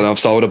eBay selling I've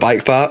sold a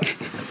bike part.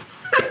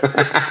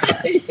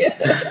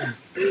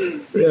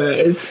 Yeah,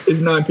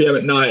 it's 9 p.m.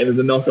 at night and there's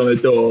a knock on the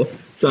door.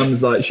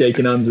 Sam's like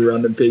shaking hands with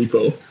random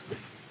people.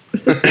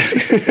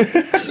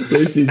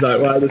 Lucy's like,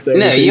 why are they saying?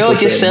 No, you're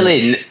just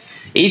selling.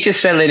 He's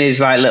just selling his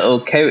like little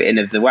coating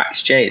of the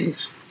wax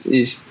chains.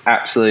 He's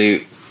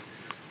absolute.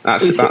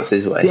 That's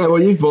his way. Yeah,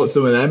 well, you've bought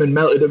some of them and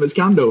melted them as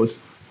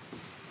candles.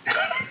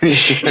 Yeah,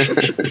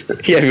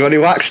 have you got any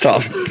wax,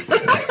 Tom?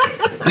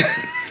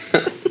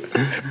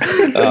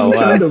 Oh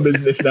wow! Candle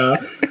business now.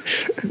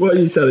 What are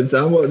you selling,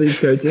 Sam? What are these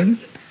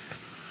coatings?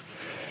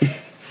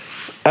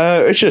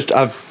 It's just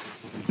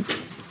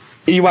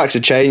you wax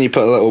a chain, you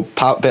put a little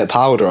bit of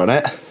powder on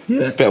it. Yeah.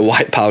 A bit of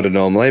white powder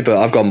normally, but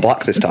I've gone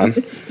black this time.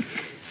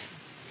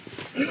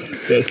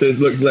 Yeah, so it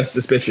looks less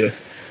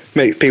suspicious.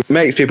 Makes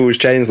people's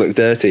chains look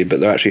dirty, but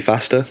they're actually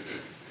faster.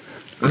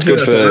 It's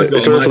Good for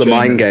the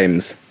mind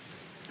games.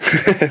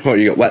 What,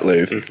 you got wet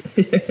lube?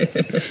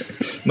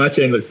 My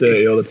chain looks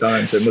dirty all the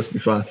time, so it must be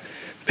fast.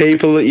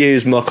 People that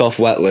use muck off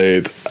wet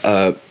lube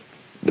are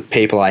the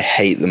people I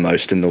hate the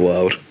most in the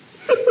world.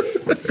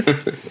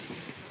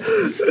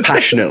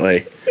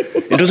 passionately.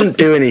 It doesn't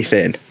do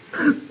anything.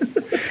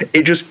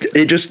 It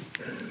just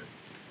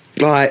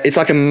like, it's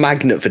like a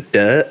magnet for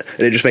dirt,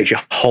 and it just makes your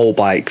whole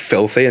bike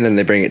filthy. And then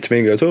they bring it to me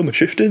and goes, "Oh, my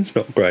shifting's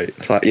not great."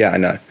 It's like, yeah, I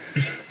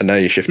know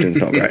your shifting's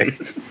not great.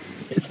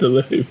 It's the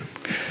lube.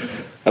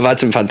 I've had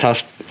some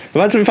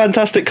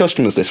fantastic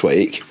customers this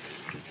week,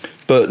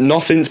 but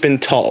nothing's been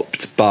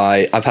topped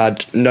by, I've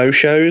had no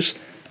shows,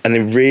 and they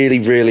really,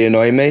 really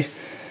annoy me.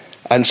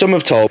 And some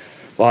have told,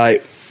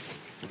 like,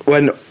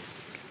 when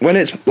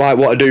it's like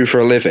what I do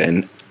for a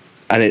living,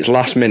 and it's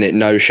last minute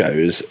no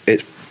shows,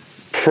 it's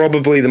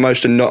probably the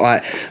most annoying.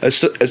 Like,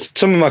 as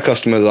some of my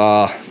customers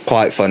are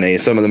quite funny,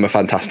 some of them are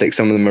fantastic,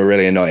 some of them are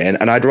really annoying,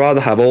 and I'd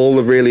rather have all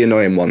the really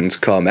annoying ones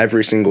come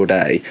every single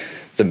day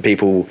than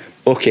people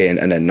book in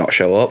and then not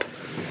show up.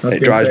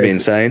 It drives me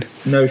insane.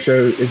 No show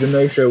is a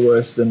no show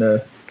worse than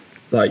a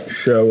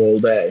show all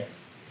day.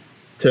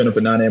 Turn up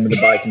at 9 a.m. with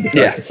a bike and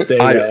decide to stay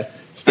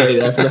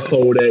there for the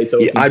whole day.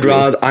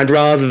 I'd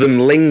rather them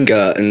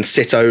linger and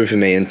sit over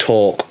me and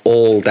talk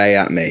all day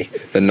at me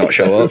than not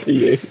show up.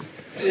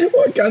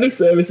 What kind of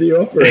service are you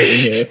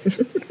operating here?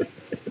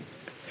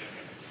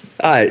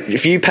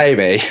 If you pay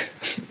me,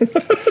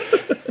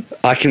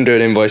 I can do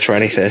an invoice for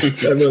anything.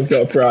 Everyone's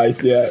got a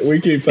price. Yeah, we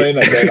keep playing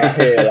that game out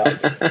here.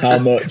 Like, how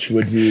much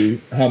would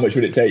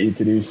it take you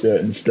to do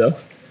certain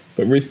stuff?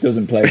 But Ruth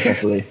doesn't play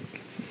properly.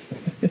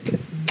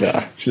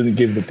 Yeah. She doesn't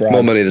give the price.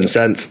 More money than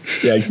sense.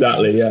 Yeah,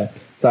 exactly. Yeah.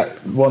 It's like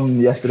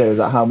one yesterday was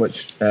like how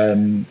much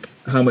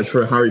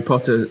for a Harry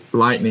Potter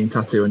lightning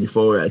tattoo on your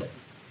forehead.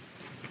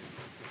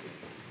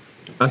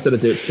 I said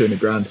I'd do it for 200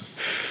 grand.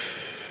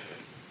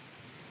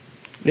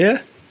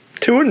 Yeah,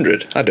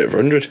 200. I'd do it for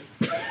 100.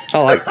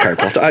 I like Harry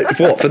Potter.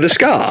 What, for the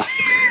scar?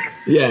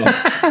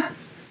 Yeah.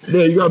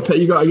 No, you got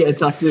to get a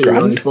tattoo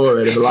on your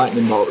forehead of a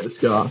lightning bolt with a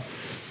scar.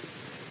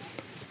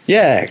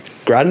 Yeah,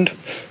 grand.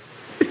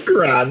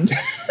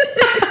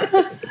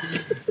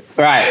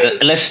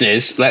 Right,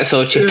 listeners, let's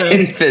all chip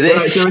in for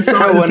this. Right, so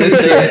I want to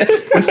see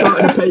it. We're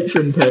starting a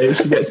Patreon page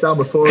to get Sam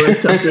a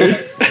forehead tattoo.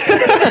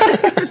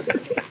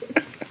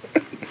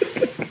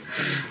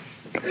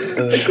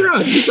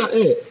 £1,000, is that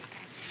it?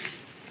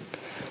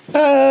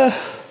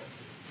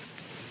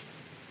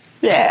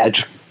 Yeah,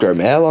 just grow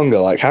my hair longer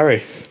like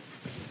Harry.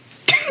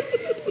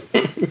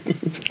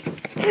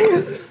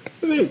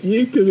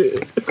 You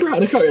could. I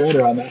can't get my head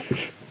around that.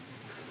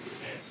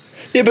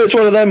 Yeah, but it's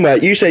one of them where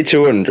you say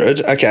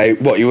 200. Okay,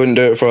 what, you wouldn't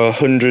do it for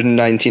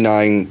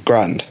 199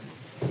 grand?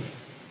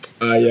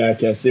 Yeah,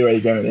 okay, I see where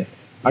you're going with this.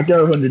 I'd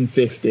go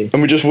 150.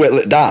 And we just whittle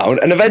it down,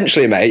 and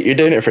eventually, mate, you're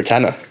doing it for a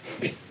tenner.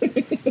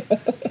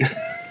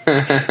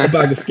 A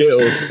bag of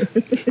Skittles.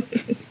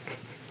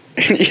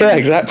 Yeah,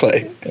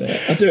 exactly.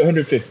 I'd do it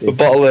 150. A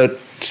bottle of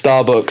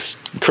Starbucks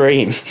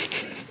cream.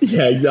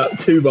 Yeah, exactly.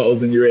 2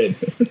 bottles and you're in.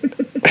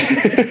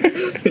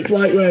 It's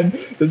like when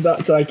there's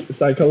that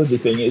psychology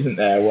thing, isn't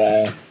there,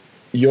 where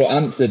your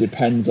answer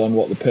depends on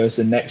what the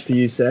person next to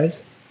you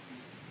says.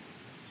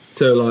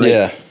 So, like,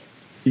 yeah.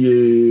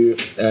 You,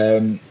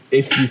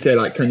 if you say,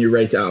 like, can you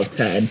rate it out of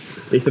 10?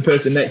 If the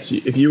person next to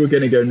you, if you were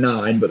going to go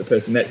 9, but the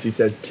person next to you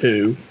says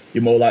 2,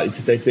 you're more likely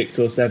to say 6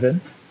 or 7.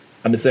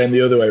 And the same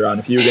the other way around.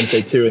 If you were going to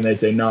say 2 and they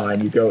say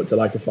 9, you go up to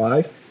like a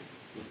 5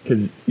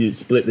 because you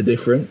split the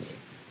difference.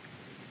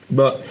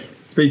 But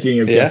speaking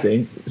of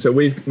guessing, so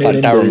we've like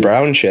Darren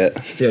Brown shit.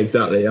 Yeah,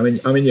 exactly. I'm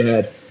in your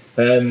head.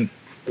 Me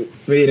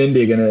and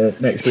Indy are going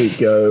to next week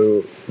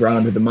go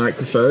round with the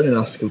microphone and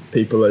ask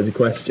people loads of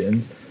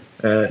questions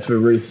for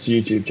Ruth's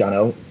YouTube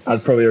channel.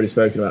 I've probably already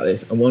spoken about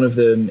this, and one of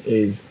them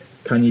is,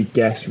 can you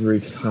guess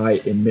Ruth's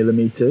height in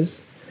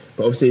millimeters?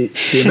 But obviously,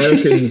 the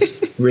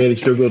Americans really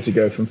struggle to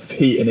go from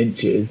feet and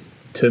inches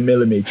to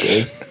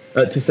millimeters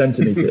to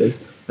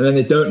centimeters, and then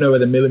they don't know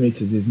whether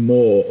millimeters is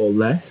more or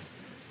less.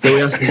 So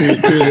we asked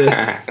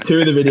two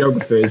of the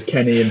videographers,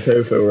 Kenny and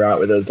Tofa, were out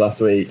with us last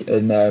week,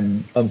 and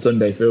on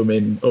Sunday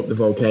filming up the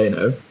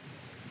volcano.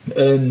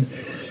 And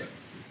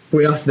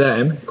we asked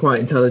them,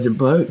 quite intelligent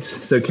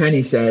blokes. So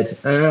Kenny said,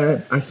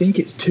 I think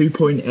it's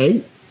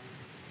 2.8.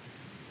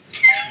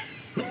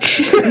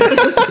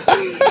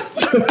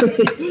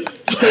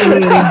 So me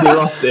and Indy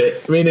lost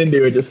it. Me and Indy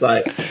were just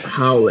like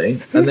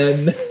howling, and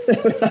then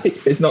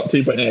like, it's not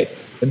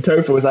 2.8. And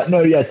Tofa was like,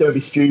 no, yeah, don't be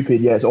stupid.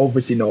 Yeah, it's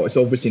obviously not. It's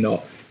obviously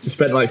not. So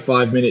spent like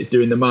 5 minutes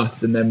doing the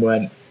maths, and then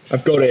went,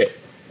 I've got it.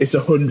 It's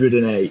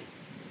 108.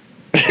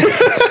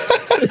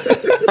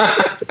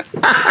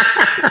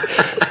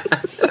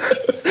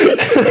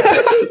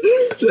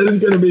 So there's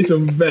going to be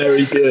some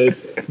very good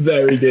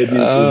YouTube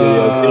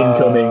videos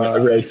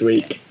incoming race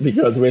week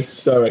because we're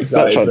so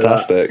excited.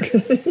 That's fantastic.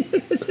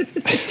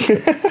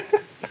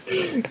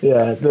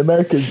 Yeah, the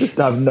Americans just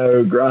have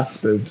no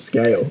grasp of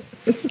scale.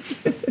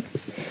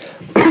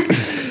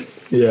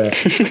 Yeah,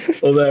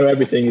 although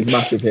everything is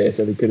massive here,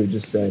 so they could have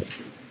just said,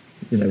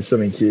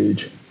 something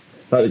huge.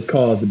 Like the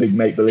cars, the big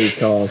make-believe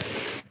cars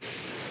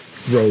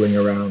rolling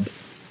around.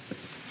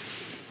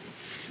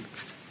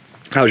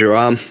 How's your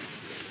arm?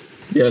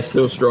 Yeah,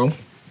 still strong.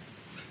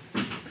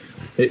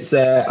 It's.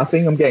 I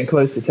think I'm getting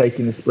close to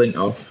taking the splint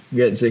off. I'm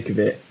getting sick of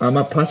it. I'm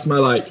past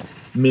my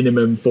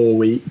minimum 4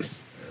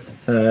 weeks.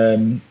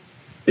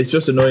 It's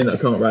just annoying that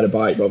I can't ride a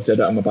bike, but obviously I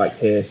don't have my bike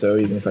here, so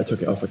even if I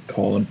took it off, I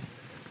can't.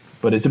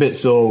 But it's a bit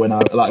sore when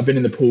I've been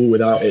in the pool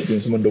without it, doing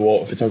some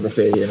underwater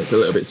photography, and it's a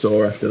little bit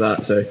sore after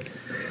that. So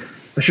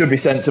I should be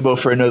sensible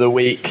for another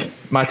week.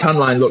 My tan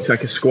line looks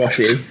like a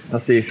squashy. I'll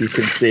see if you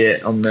can see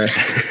it on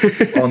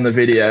the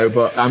video,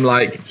 but I'm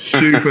like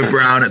super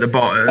brown at the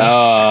bottom.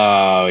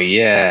 Oh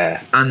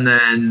yeah. And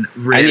then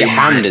really and your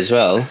hand as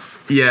well.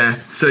 Yeah.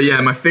 So yeah,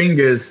 my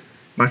fingers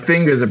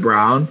are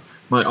brown.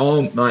 My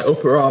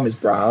upper arm is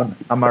brown,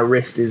 and my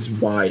wrist is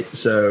white.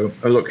 So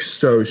I look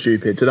so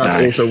stupid. So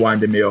that's also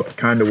winding me up.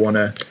 Kind of want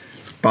to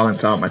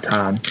balance out my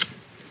tan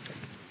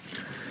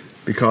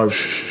because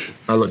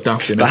I look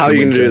daft enough. But how are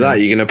you going to do that?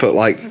 You're going to put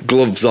like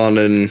gloves on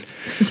and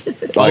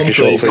like a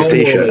short sleeve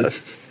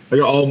t-shirt? I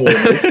got arm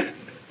warmers. I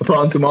put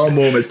on some arm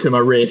warmers to my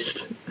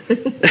wrist.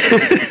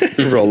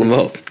 Roll them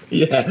up.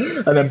 Yeah,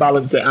 and then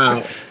balance it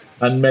out.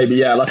 And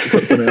maybe, I'll have to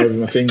put something over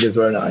my fingers,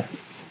 won't I?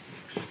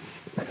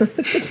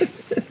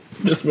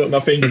 Just put my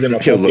fingers in my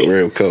pockets. You'll look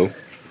real cool.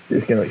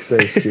 It's going to look so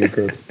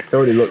stupid. It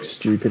already looks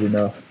stupid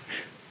enough.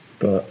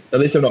 But at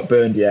least I'm not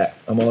burned yet.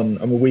 I'm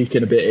a week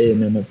and a bit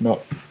in, and I've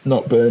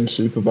not burned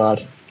super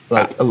bad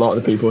like a lot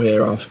of the people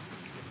here have.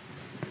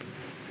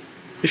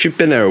 If you've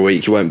been there a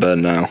week, you won't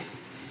burn now.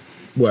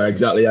 Well,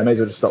 exactly. I may as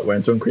well just stop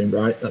wearing sun cream,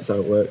 right? That's how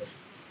it works.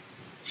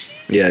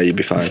 Yeah, you'll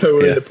be fine. So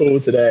we're in the pool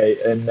today,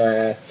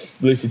 and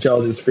Lucy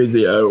Charles's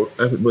physio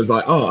was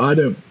like, "Oh,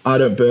 I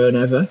don't burn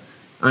ever."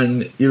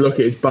 And you look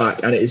at his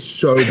back, and it is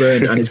so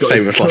burned, and he's got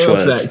Famous last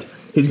words.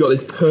 He's got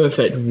this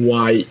perfect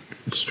white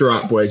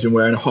strap where he's been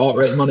wearing a heart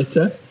rate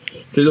monitor.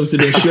 So he's obviously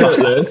been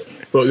shirtless,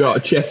 but got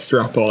a chest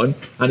strap on,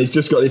 and he's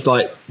just got this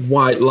like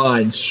white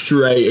line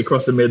straight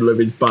across the middle of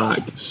his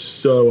back.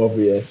 So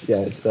obvious, yeah,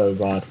 it's so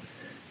bad.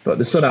 But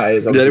the sun out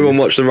is. Did anyone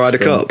watch the Ryder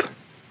Cup?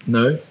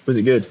 No, was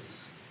it good?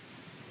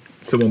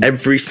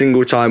 Every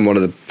single time one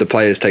of the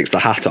players takes the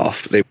hat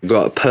off, they've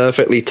got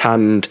perfectly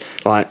tanned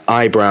like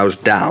eyebrows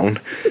down,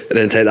 and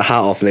then take the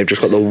hat off, and they've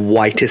just got the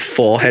whitest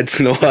foreheads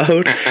in the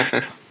world.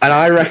 And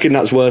I reckon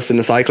that's worse than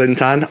the cycling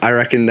tan. I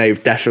reckon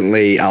they've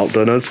definitely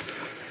outdone us.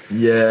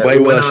 Yeah, way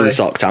worse than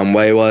sock tan,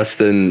 way worse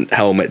than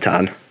helmet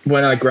tan.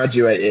 When I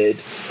graduated,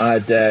 I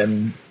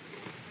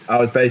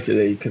was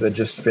basically, because I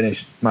just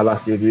finished my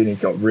last year of uni,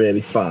 got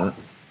really fat,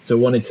 so I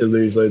wanted to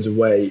lose loads of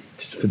weight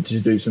to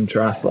do some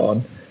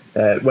triathlon.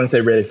 When I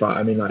say really fat,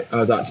 I mean like I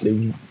was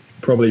actually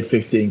probably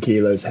 15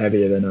 kilos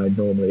heavier than I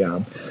normally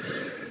am.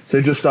 So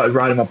I just started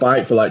riding my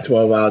bike for like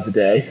 12 hours a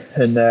day.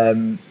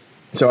 And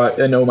so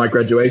in all my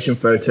graduation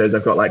photos,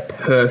 I've got like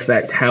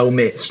perfect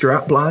helmet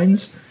strap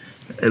lines.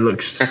 It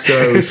looks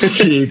so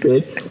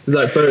stupid. There's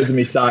like photos of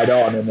me side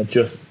on, and it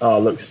just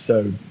looks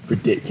so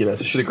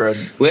ridiculous. I should have grown.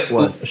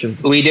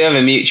 We do have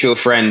a mutual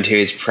friend who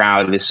is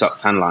proud of his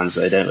sock tan lines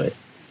though, don't we?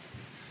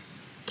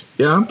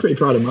 Yeah, I'm pretty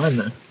proud of mine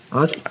though.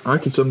 I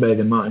could sunbathe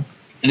in mine.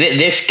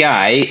 This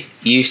guy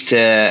used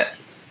to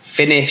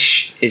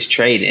finish his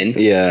training,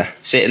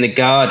 sit in the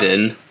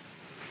garden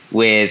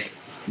with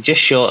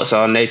just shorts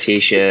on, no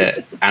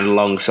t-shirt, and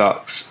long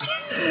socks.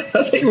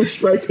 I think we've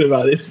spoken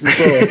about this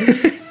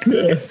before.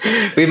 Yeah.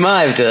 We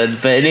might have done,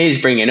 but it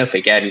needs bringing up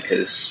again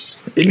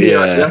because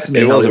India actually asked me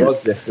how it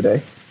was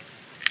yesterday.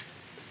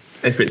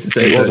 If it's the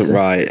same, it wasn't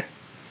right.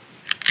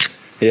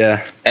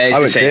 Yeah,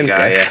 it's the same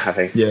guy. Yeah, I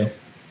think. Yeah.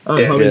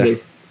 Oh, how is he?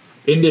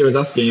 India was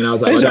asking, and I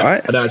was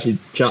like, I'd actually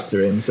chat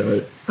to him,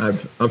 so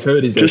I've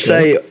heard he's just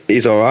okay. say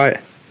he's all right.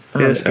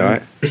 Yeah, he's all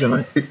right. He's all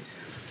right.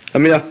 I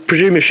mean, I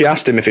presume if she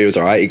asked him if he was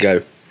all right, he'd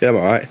go, "Yeah, I'm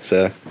all right."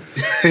 So,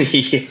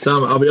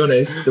 Sam, I'll be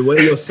honest. The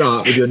way you're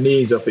sat with your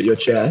knees up at your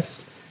chest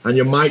and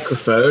your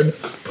microphone,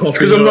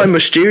 because I'm not in my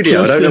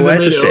studio, I don't know where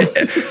to sit.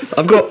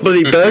 I've got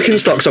bloody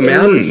Birkenstocks on my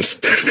hands.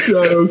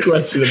 So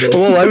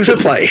questionable. I'm all over the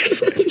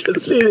place. You can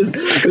see this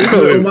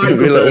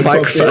little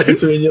microphone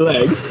between your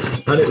legs,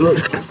 and it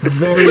looks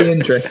very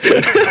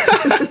interesting.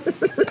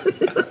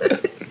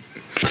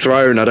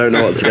 Thrown, I don't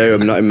know what to do.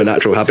 I'm not in my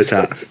natural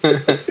habitat.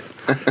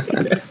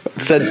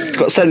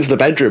 Got sent to the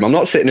bedroom. I'm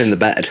not sitting in the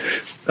bed.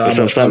 I'm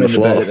sat on the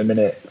floor. Bed at the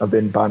minute. I've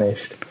been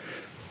banished.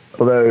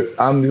 Although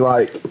I'm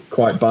like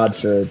quite bad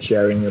for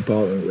sharing an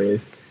apartment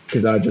with,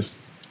 because I just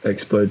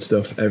explode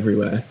stuff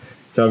everywhere.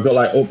 So I've got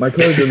like my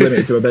clothes are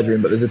limited to a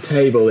bedroom, but there's a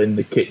table in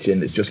the kitchen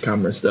that's just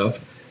camera stuff.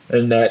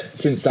 And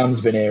since Sam's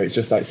been here, it's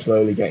just like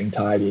slowly getting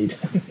tidied.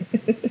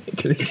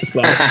 It's just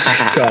like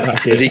can't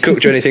hack it. Has he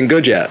cooked you anything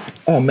good yet?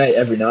 Oh mate,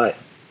 every night,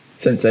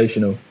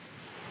 sensational.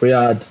 We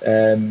had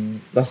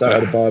last night I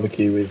had a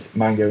barbecue with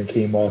mango and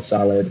quinoa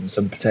salad and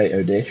some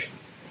potato dish.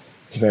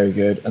 It's very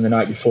good. And the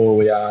night before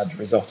we had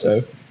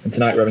risotto, and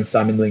tonight we're having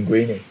salmon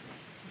linguine.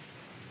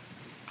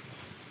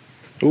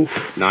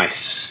 Oof,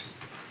 nice.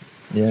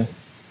 Yeah,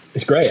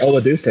 it's great. All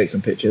I do is take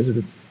some pictures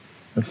of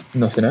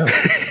nothing else.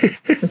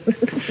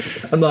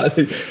 I'm like,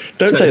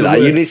 don't say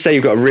that. You need to say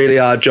you've got a really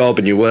hard job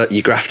and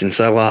you're grafting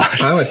so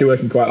hard. I'm actually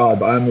working quite hard,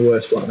 but I'm the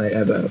worst flatmate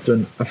ever.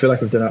 I feel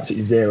like I've done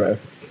absolutely zero.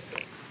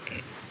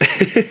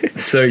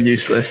 So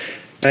useless.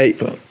 Hey,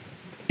 but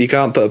you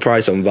can't put a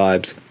price on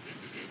vibes.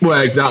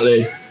 Well,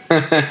 exactly.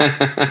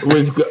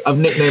 I've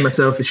nicknamed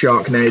myself the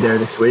Sharknado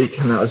this week,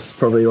 and that was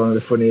probably one of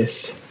the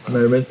funniest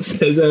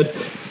moments.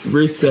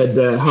 Ruth said,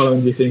 "How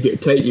long do you think it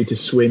would take you to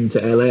swim to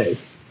LA?"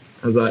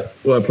 I was like,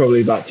 "Well,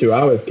 probably about 2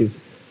 hours,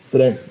 because they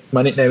don't.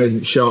 My nickname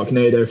isn't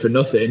Sharknado for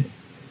nothing,"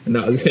 and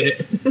that was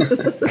it.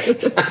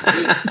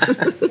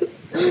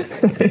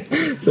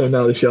 So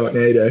now the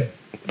Sharknado.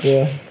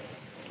 Yeah,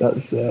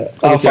 that's.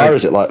 How far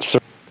is it? Like,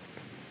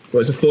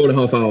 well, it's a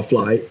 4.5 hour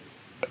flight.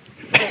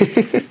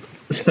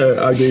 So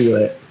I'll Google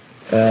it.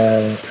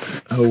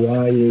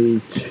 Hawaii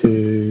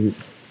to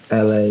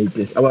LA.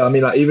 Well, I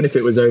mean, like, even if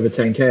it was over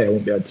 10k, I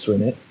wouldn't be able to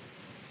swim it.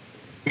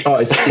 Oh,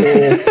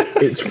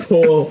 it's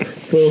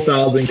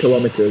 4,000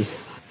 kilometers.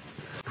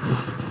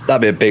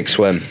 that'd be a big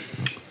swim.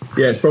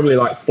 Yeah, it's probably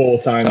like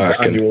 4 times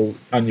the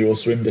annual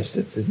swim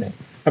distance, isn't it?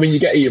 I mean, you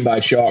get eaten by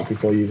a shark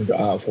before you even got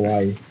out of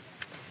Hawaii.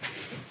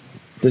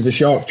 There's a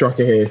shark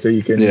tracker here, so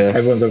you can. Yeah.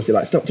 Everyone's obviously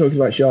like, stop talking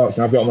about sharks,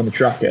 and I've got them on the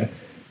tracker,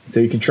 so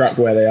you can track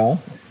where they are.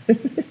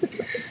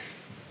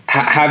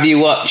 Have you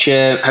watched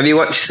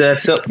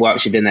Surf's Up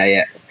whilst you've been there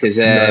yet? Because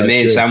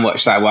me and Sam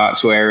watched that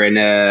whilst we were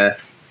in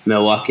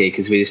Milwaukee,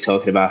 because we were just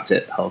talking about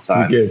it the whole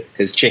time.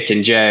 Because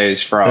Chicken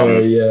Joe's from.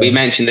 We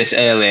mentioned this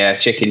earlier.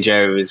 Chicken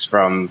Joe is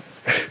from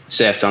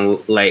surfed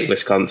on Lake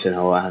Wisconsin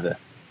or whatever,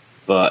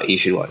 but you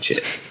should watch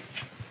it.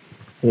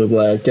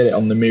 We'll get it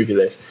on the movie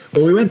list.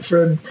 Well, we went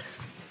from.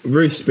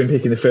 Ruth's been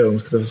picking the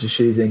films because obviously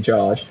she's in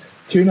charge.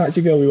 2 nights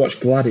ago we watched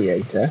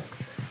Gladiator,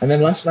 and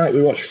then last night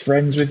we watched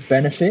Friends with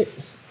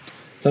Benefits.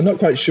 So I'm not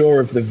quite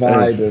sure of the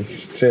vibe of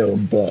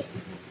film, but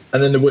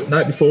and then the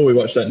night before we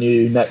watched that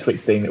new Netflix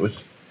thing that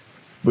was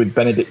with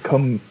Benedict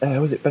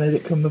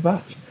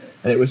Cumberbatch,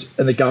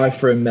 and the guy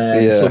from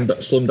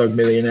Slumdog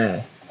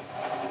Millionaire,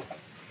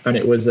 and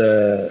it was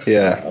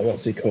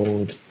what's he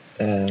called?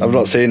 I've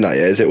not seen that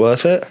yet. Is it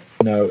worth it?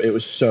 No, it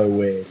was so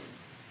weird.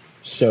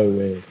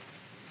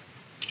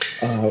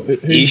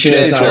 You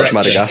should watch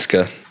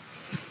Madagascar.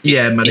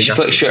 Yeah,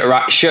 Madagascar. You should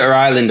put Shutter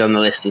Island on the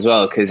list as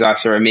well, because I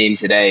saw a meme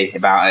today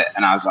about it,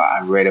 and I was like, I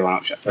really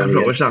want to watch that. I've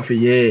not watched that for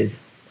years.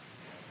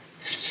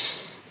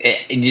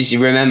 You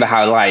remember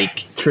how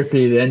like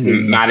trippy the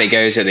ending, mad it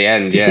goes at the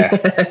end?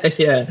 Yeah,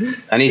 yeah.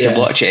 I need to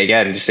watch it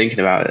again, just thinking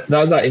about it.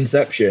 That was like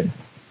Inception.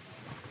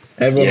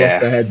 Everyone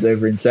lost their heads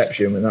over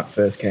Inception when that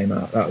first came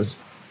out. That was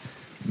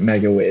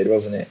mega weird,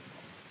 wasn't it?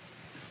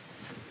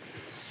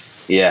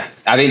 Yeah,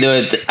 I think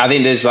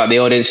there's like the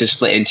audience was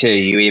split in 2.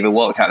 You either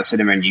walked out the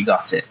cinema and you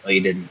got it, or you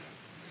didn't,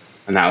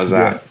 and that was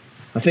that.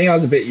 I think I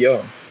was a bit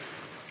young.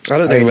 I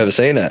don't think I've ever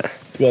seen it.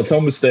 Well,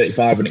 Tom was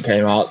 35 when it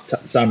came out.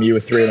 Sam, you were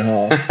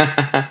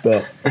 3.5.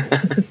 But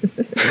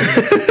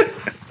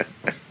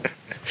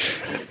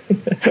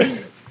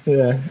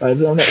yeah, I'm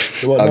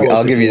not.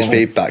 I'll give you his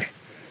feedback.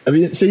 So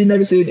you've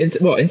never seen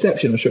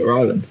Inception or Shutter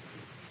Island?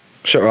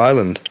 Shutter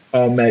Island.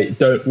 Oh mate,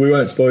 we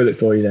won't spoil it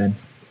for you then.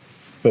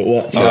 But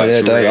what? Oh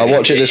yeah, don't. I'll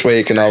watch it this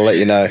week and I'll let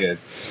you know. Good.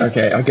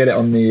 Okay, I'll get it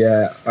on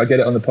the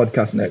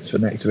podcast notes for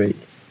next week.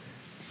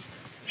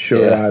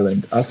 Shutter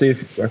Island. I'll see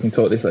if I can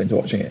talk this into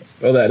watching it.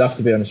 Although it'd have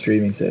to be on a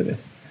streaming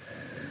service.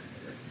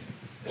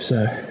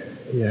 So,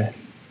 yeah.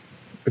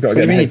 What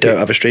do you mean you don't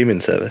have a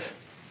streaming service?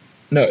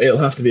 No, it'll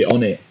have to be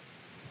on it.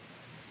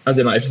 As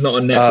in, like, if it's not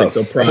on Netflix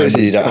or Prime,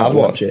 you don't have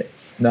watch it.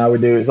 No, we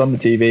do. It's on the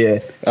TV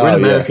here. We're in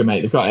America, mate.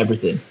 They've got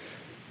everything.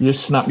 You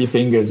just snap your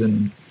fingers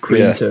and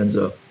cream turns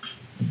up.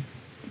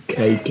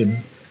 Cake and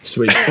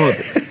sweet. I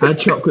had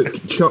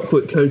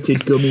chocolate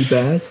coated gummy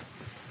bears.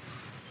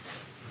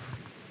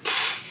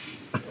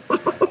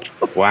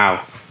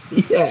 Wow.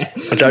 Yeah.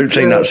 I don't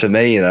think that's for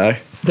me, you know.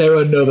 They're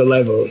another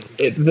level.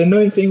 The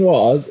annoying thing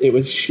was, it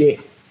was shit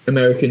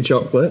American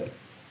chocolate.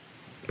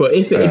 But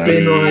if it had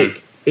been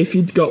like, if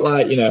you'd got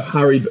like, you know, a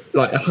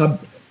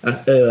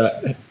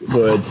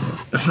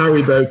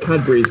Haribo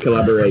Cadbury's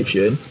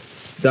collaboration,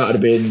 that'd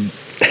have been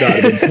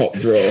top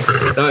draw.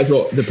 That is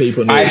what the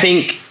people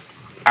need.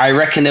 I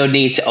reckon they'll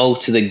need to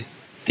alter the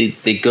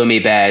gummy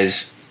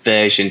bears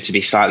version to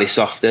be slightly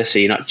softer, so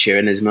you're not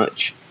chewing as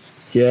much.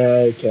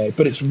 Yeah, okay,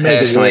 but it's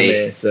mega warm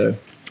here, so.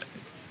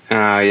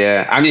 Oh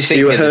yeah, I'm just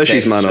thinking. Are you a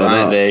Hershey's man or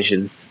not?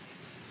 Version.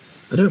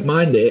 I don't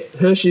mind it.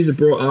 Hershey's have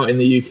brought out in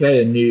the UK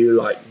a new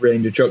like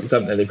range of chocolates,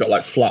 haven't they? They've got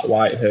like flat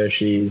white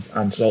Hershey's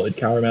and salted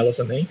caramel or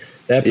something.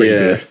 They're pretty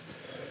good.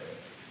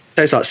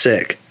 Tastes like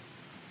sick.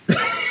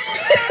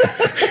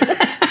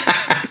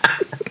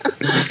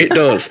 It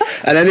does.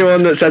 And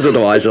anyone that says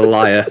otherwise is a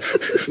liar.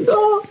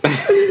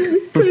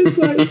 Tastes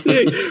like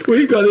sick.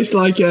 We've got this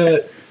like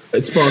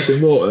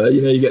sparkling water.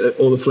 You know, you get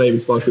all the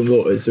flavoured sparkling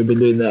waters. So we've been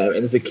doing that.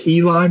 And there's a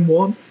key lime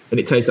one, and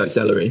it tastes like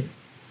celery.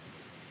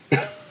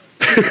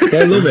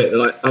 They love it.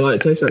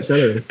 It tastes like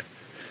celery.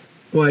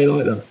 Why you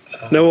like that?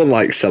 No one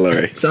likes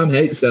celery. Sam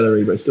hates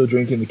celery, but still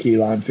drinking the key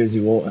lime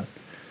fizzy water.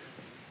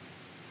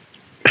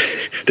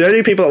 The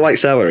only people that like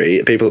celery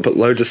are people that put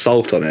loads of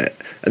salt on it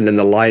and then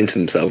they're lying to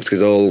themselves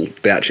because all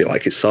they actually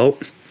like is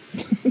salt.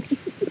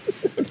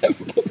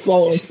 Never put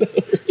salt on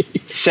celery.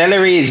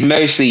 Celery is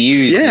mostly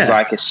used as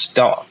like a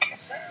stock.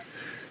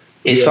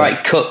 It's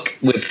like cook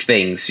with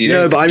things. You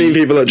know, but I mean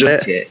people that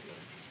just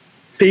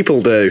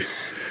People do.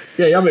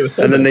 Yeah, you have it with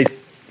hummus. And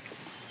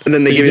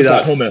then they So give you you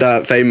just like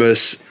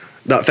hummus?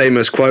 that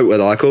famous quote where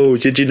they're like, "Oh,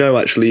 did you know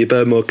actually you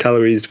burn more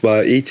calories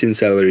by eating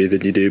celery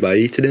than you do by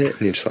eating it?"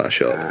 And you're just like,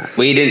 "Shut up."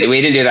 We didn't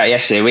do that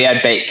yesterday. We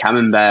had baked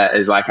camembert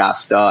as like our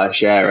starter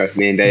share of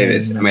me and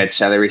David, and we had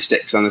celery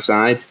sticks on the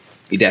side.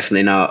 You're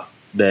definitely not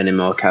burning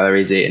more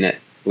calories eating it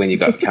when you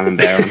got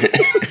camembert on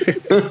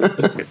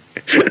it.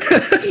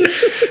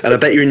 And I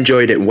bet you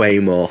enjoyed it way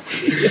more.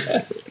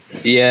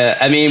 Yeah,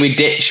 I mean, we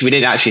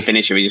didn't actually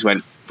finish it. We just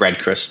went bread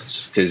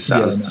crusts because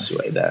that was just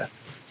way there.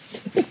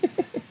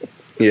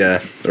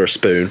 Yeah, or a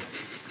spoon.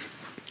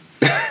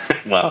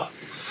 Well,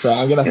 So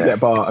I'm gonna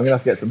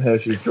have to get some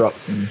Hershey's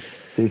drops and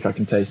see if I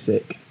can taste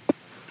sick.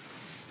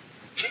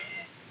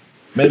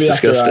 Maybe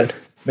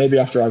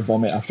after I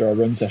vomit after our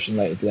run session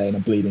later today and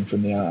I'm bleeding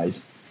from the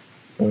eyes.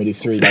 When we do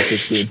 3 by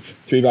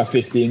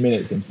 15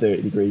 minutes in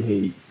 30-degree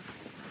heat.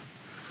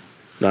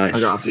 Nice. I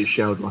got absolutely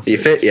shelled last Are you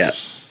week. fit yet?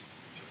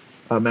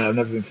 Oh mate, I've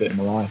never been fit in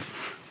my life.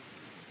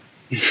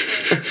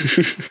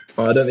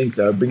 Oh, I don't think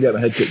so. I've been getting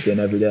my head kicked in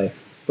every day.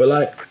 But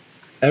like,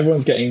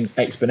 everyone's getting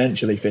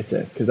exponentially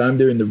fitter because I'm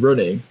doing the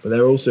running, but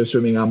they're also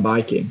swimming and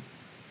biking.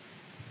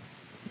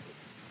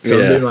 So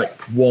I'm doing like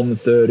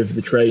 1/3 of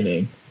the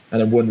training,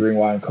 and I'm wondering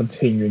why I'm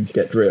continuing to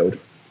get drilled.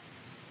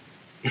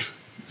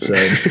 So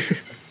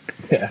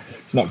yeah,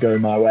 it's not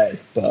going my way,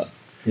 but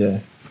yeah,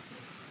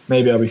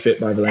 maybe I'll be fit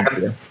by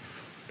Valencia.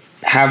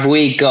 have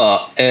we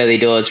got early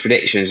doors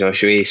predictions, or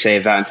should we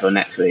save that until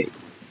next week?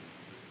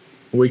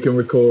 We can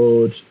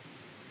record.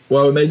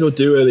 Well, we may as well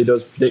do early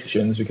doors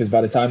predictions because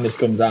by the time this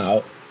comes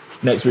out,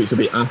 next week's will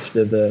be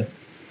after the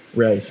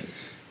race.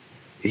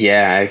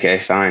 Yeah. Okay.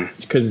 Fine.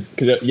 Because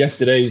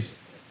yesterday's,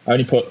 I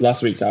only put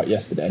last week's out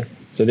yesterday,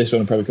 so this one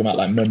will probably come out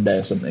like Monday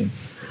or something.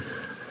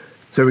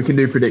 So we can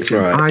do predictions.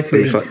 Right. I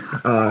think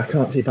I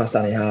can't see past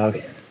Annie Haug.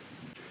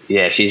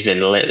 Yeah, she's been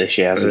lit this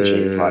year, hasn't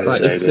she? Like, Like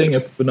so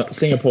if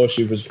Singapore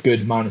she was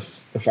good,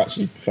 minus the fact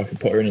she fucking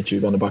put her inner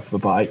tube on the back of a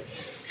bike.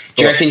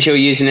 Do you reckon she'll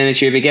use an inner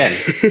tube again?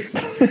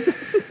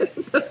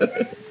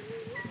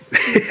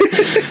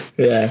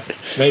 Yeah,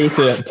 maybe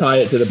to tie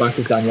it to the back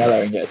of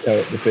Daniela and get a toe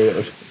up the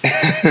field.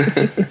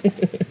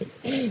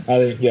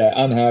 I think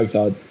Anne Haug's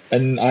hard,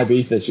 and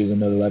Ibiza she was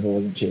another level,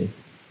 wasn't she?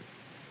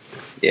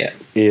 Yeah.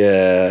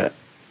 Yeah.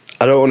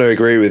 I don't want to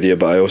agree with you,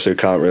 but I also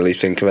can't really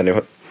think of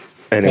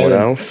anyone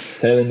else.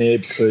 Taylor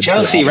Knibb could.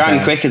 Chelsea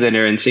ran quicker than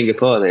her in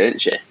Singapore, though,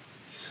 didn't she?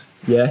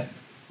 Yeah,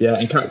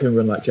 and Kat can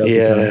run like Chelsea.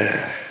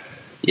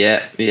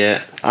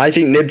 Yeah. I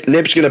think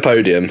Nibb's going to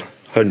podium,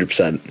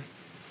 100%.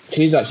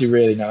 She's actually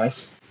really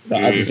nice.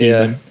 Like, as a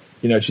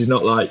human, she's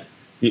not like.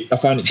 I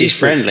find it. She's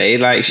friendly,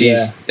 like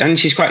and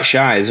she's quite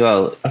shy as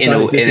well. I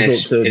find it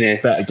difficult to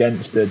bet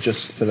against her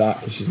just for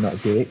that because she's not a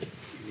dick.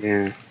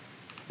 Yeah.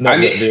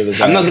 I'm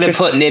not going to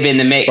put Nib in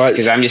the mix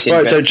because I'm just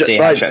interested to see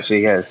how she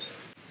actually goes.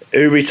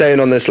 Who are we saying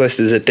on this list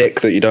is a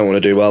dick that you don't want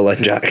to do well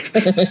then, Jack?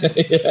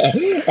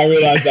 Yeah, I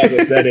realised as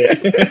I said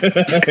it.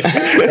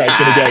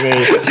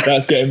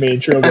 That's getting me in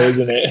trouble,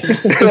 isn't it?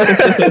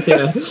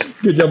 Yeah.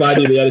 Good job I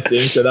do the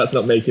editing, so that's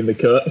not making the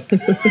cut.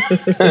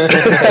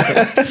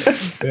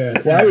 Yeah.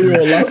 Why were you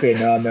all laughing?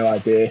 No, I have no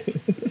idea.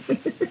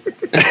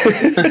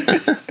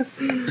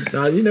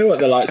 Now, you know what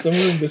they're like? Some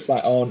of them just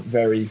like aren't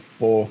very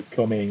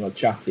forthcoming or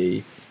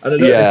chatty. And I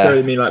don't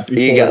necessarily mean like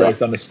before the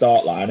race on the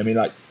start line. I mean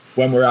like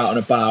when we're out and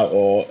about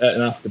or at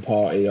an after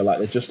party or like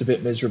they're just a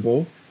bit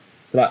miserable.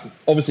 Like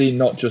obviously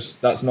not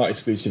just, that's not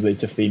exclusively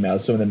to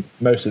females.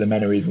 Most of the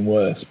men are even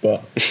worse.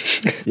 But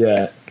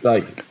yeah,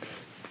 like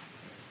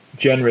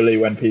generally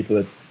when people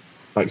are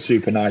like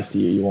super nice to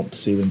you, you want to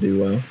see them do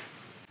well. Do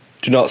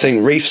you not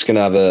think Reef's going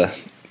to have a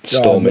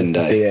storming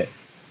day?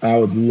 I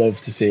would love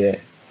to see it.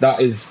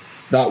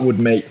 That would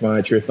make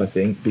my trip, I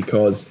think,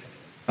 because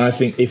I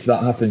think if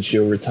that happens,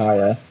 she'll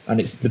retire,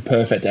 and it's the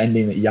perfect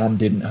ending that Jan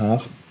didn't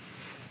have.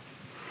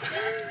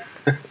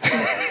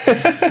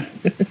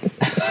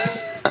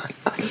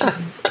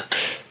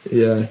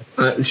 Yeah,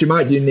 she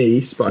might do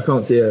Nice, but I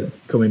can't see her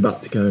coming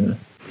back to Kona.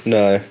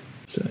 No.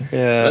 So,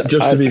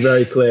 to be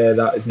very clear,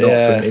 that is not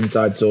from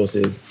inside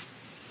sources.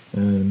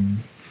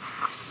 Better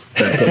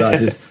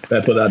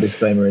put that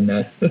disclaimer in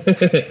there.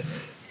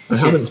 I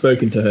haven't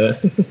spoken to her.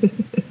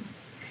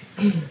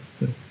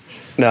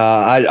 No,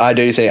 I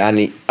do think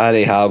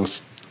Annie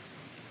Haug's.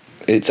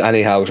 It's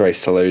Annie Haug's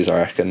race to lose, I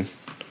reckon.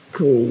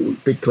 Cool,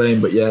 big claim,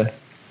 but yeah.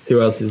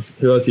 Who else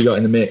you got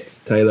in the mix?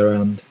 Taylor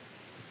and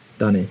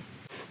Danny.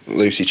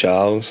 Lucy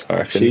Charles, I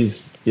reckon.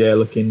 She's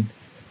looking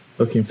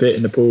fit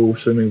in the pool,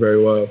 swimming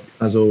very well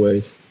as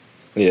always.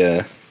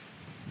 Yeah.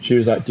 She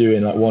was like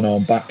doing like one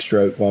arm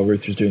backstroke while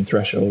Ruth was doing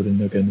threshold, and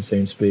they're going the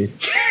same speed.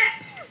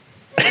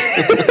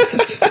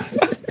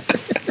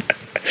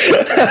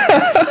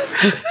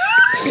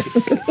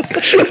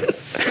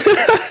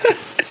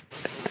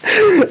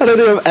 I don't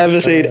think I've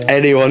ever seen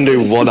anyone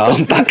do one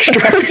arm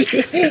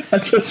backstroke. I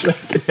just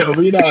reckon it up,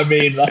 you know what I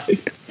mean?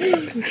 Like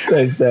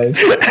same.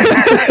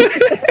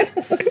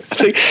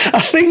 I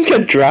think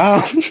I'd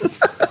drown.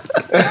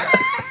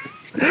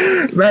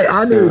 Mate,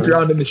 I nearly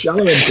drowned in the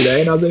shallow end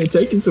today, and I was only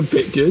taking some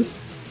pictures.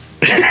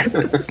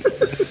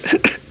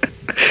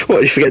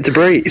 What, you forget to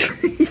breathe?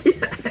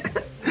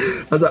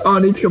 I was like, oh, I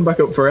need to come back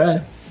up for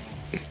air.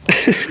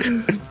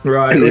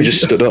 Right. And then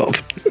just stood up.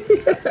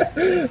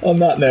 On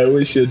that note,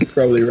 we should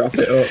probably wrap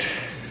it up.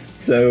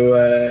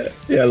 So,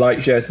 yeah,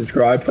 like, share,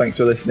 subscribe. Thanks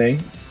for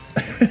listening.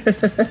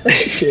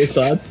 Cheers,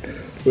 lads.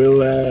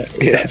 We'll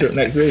catch up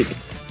next week.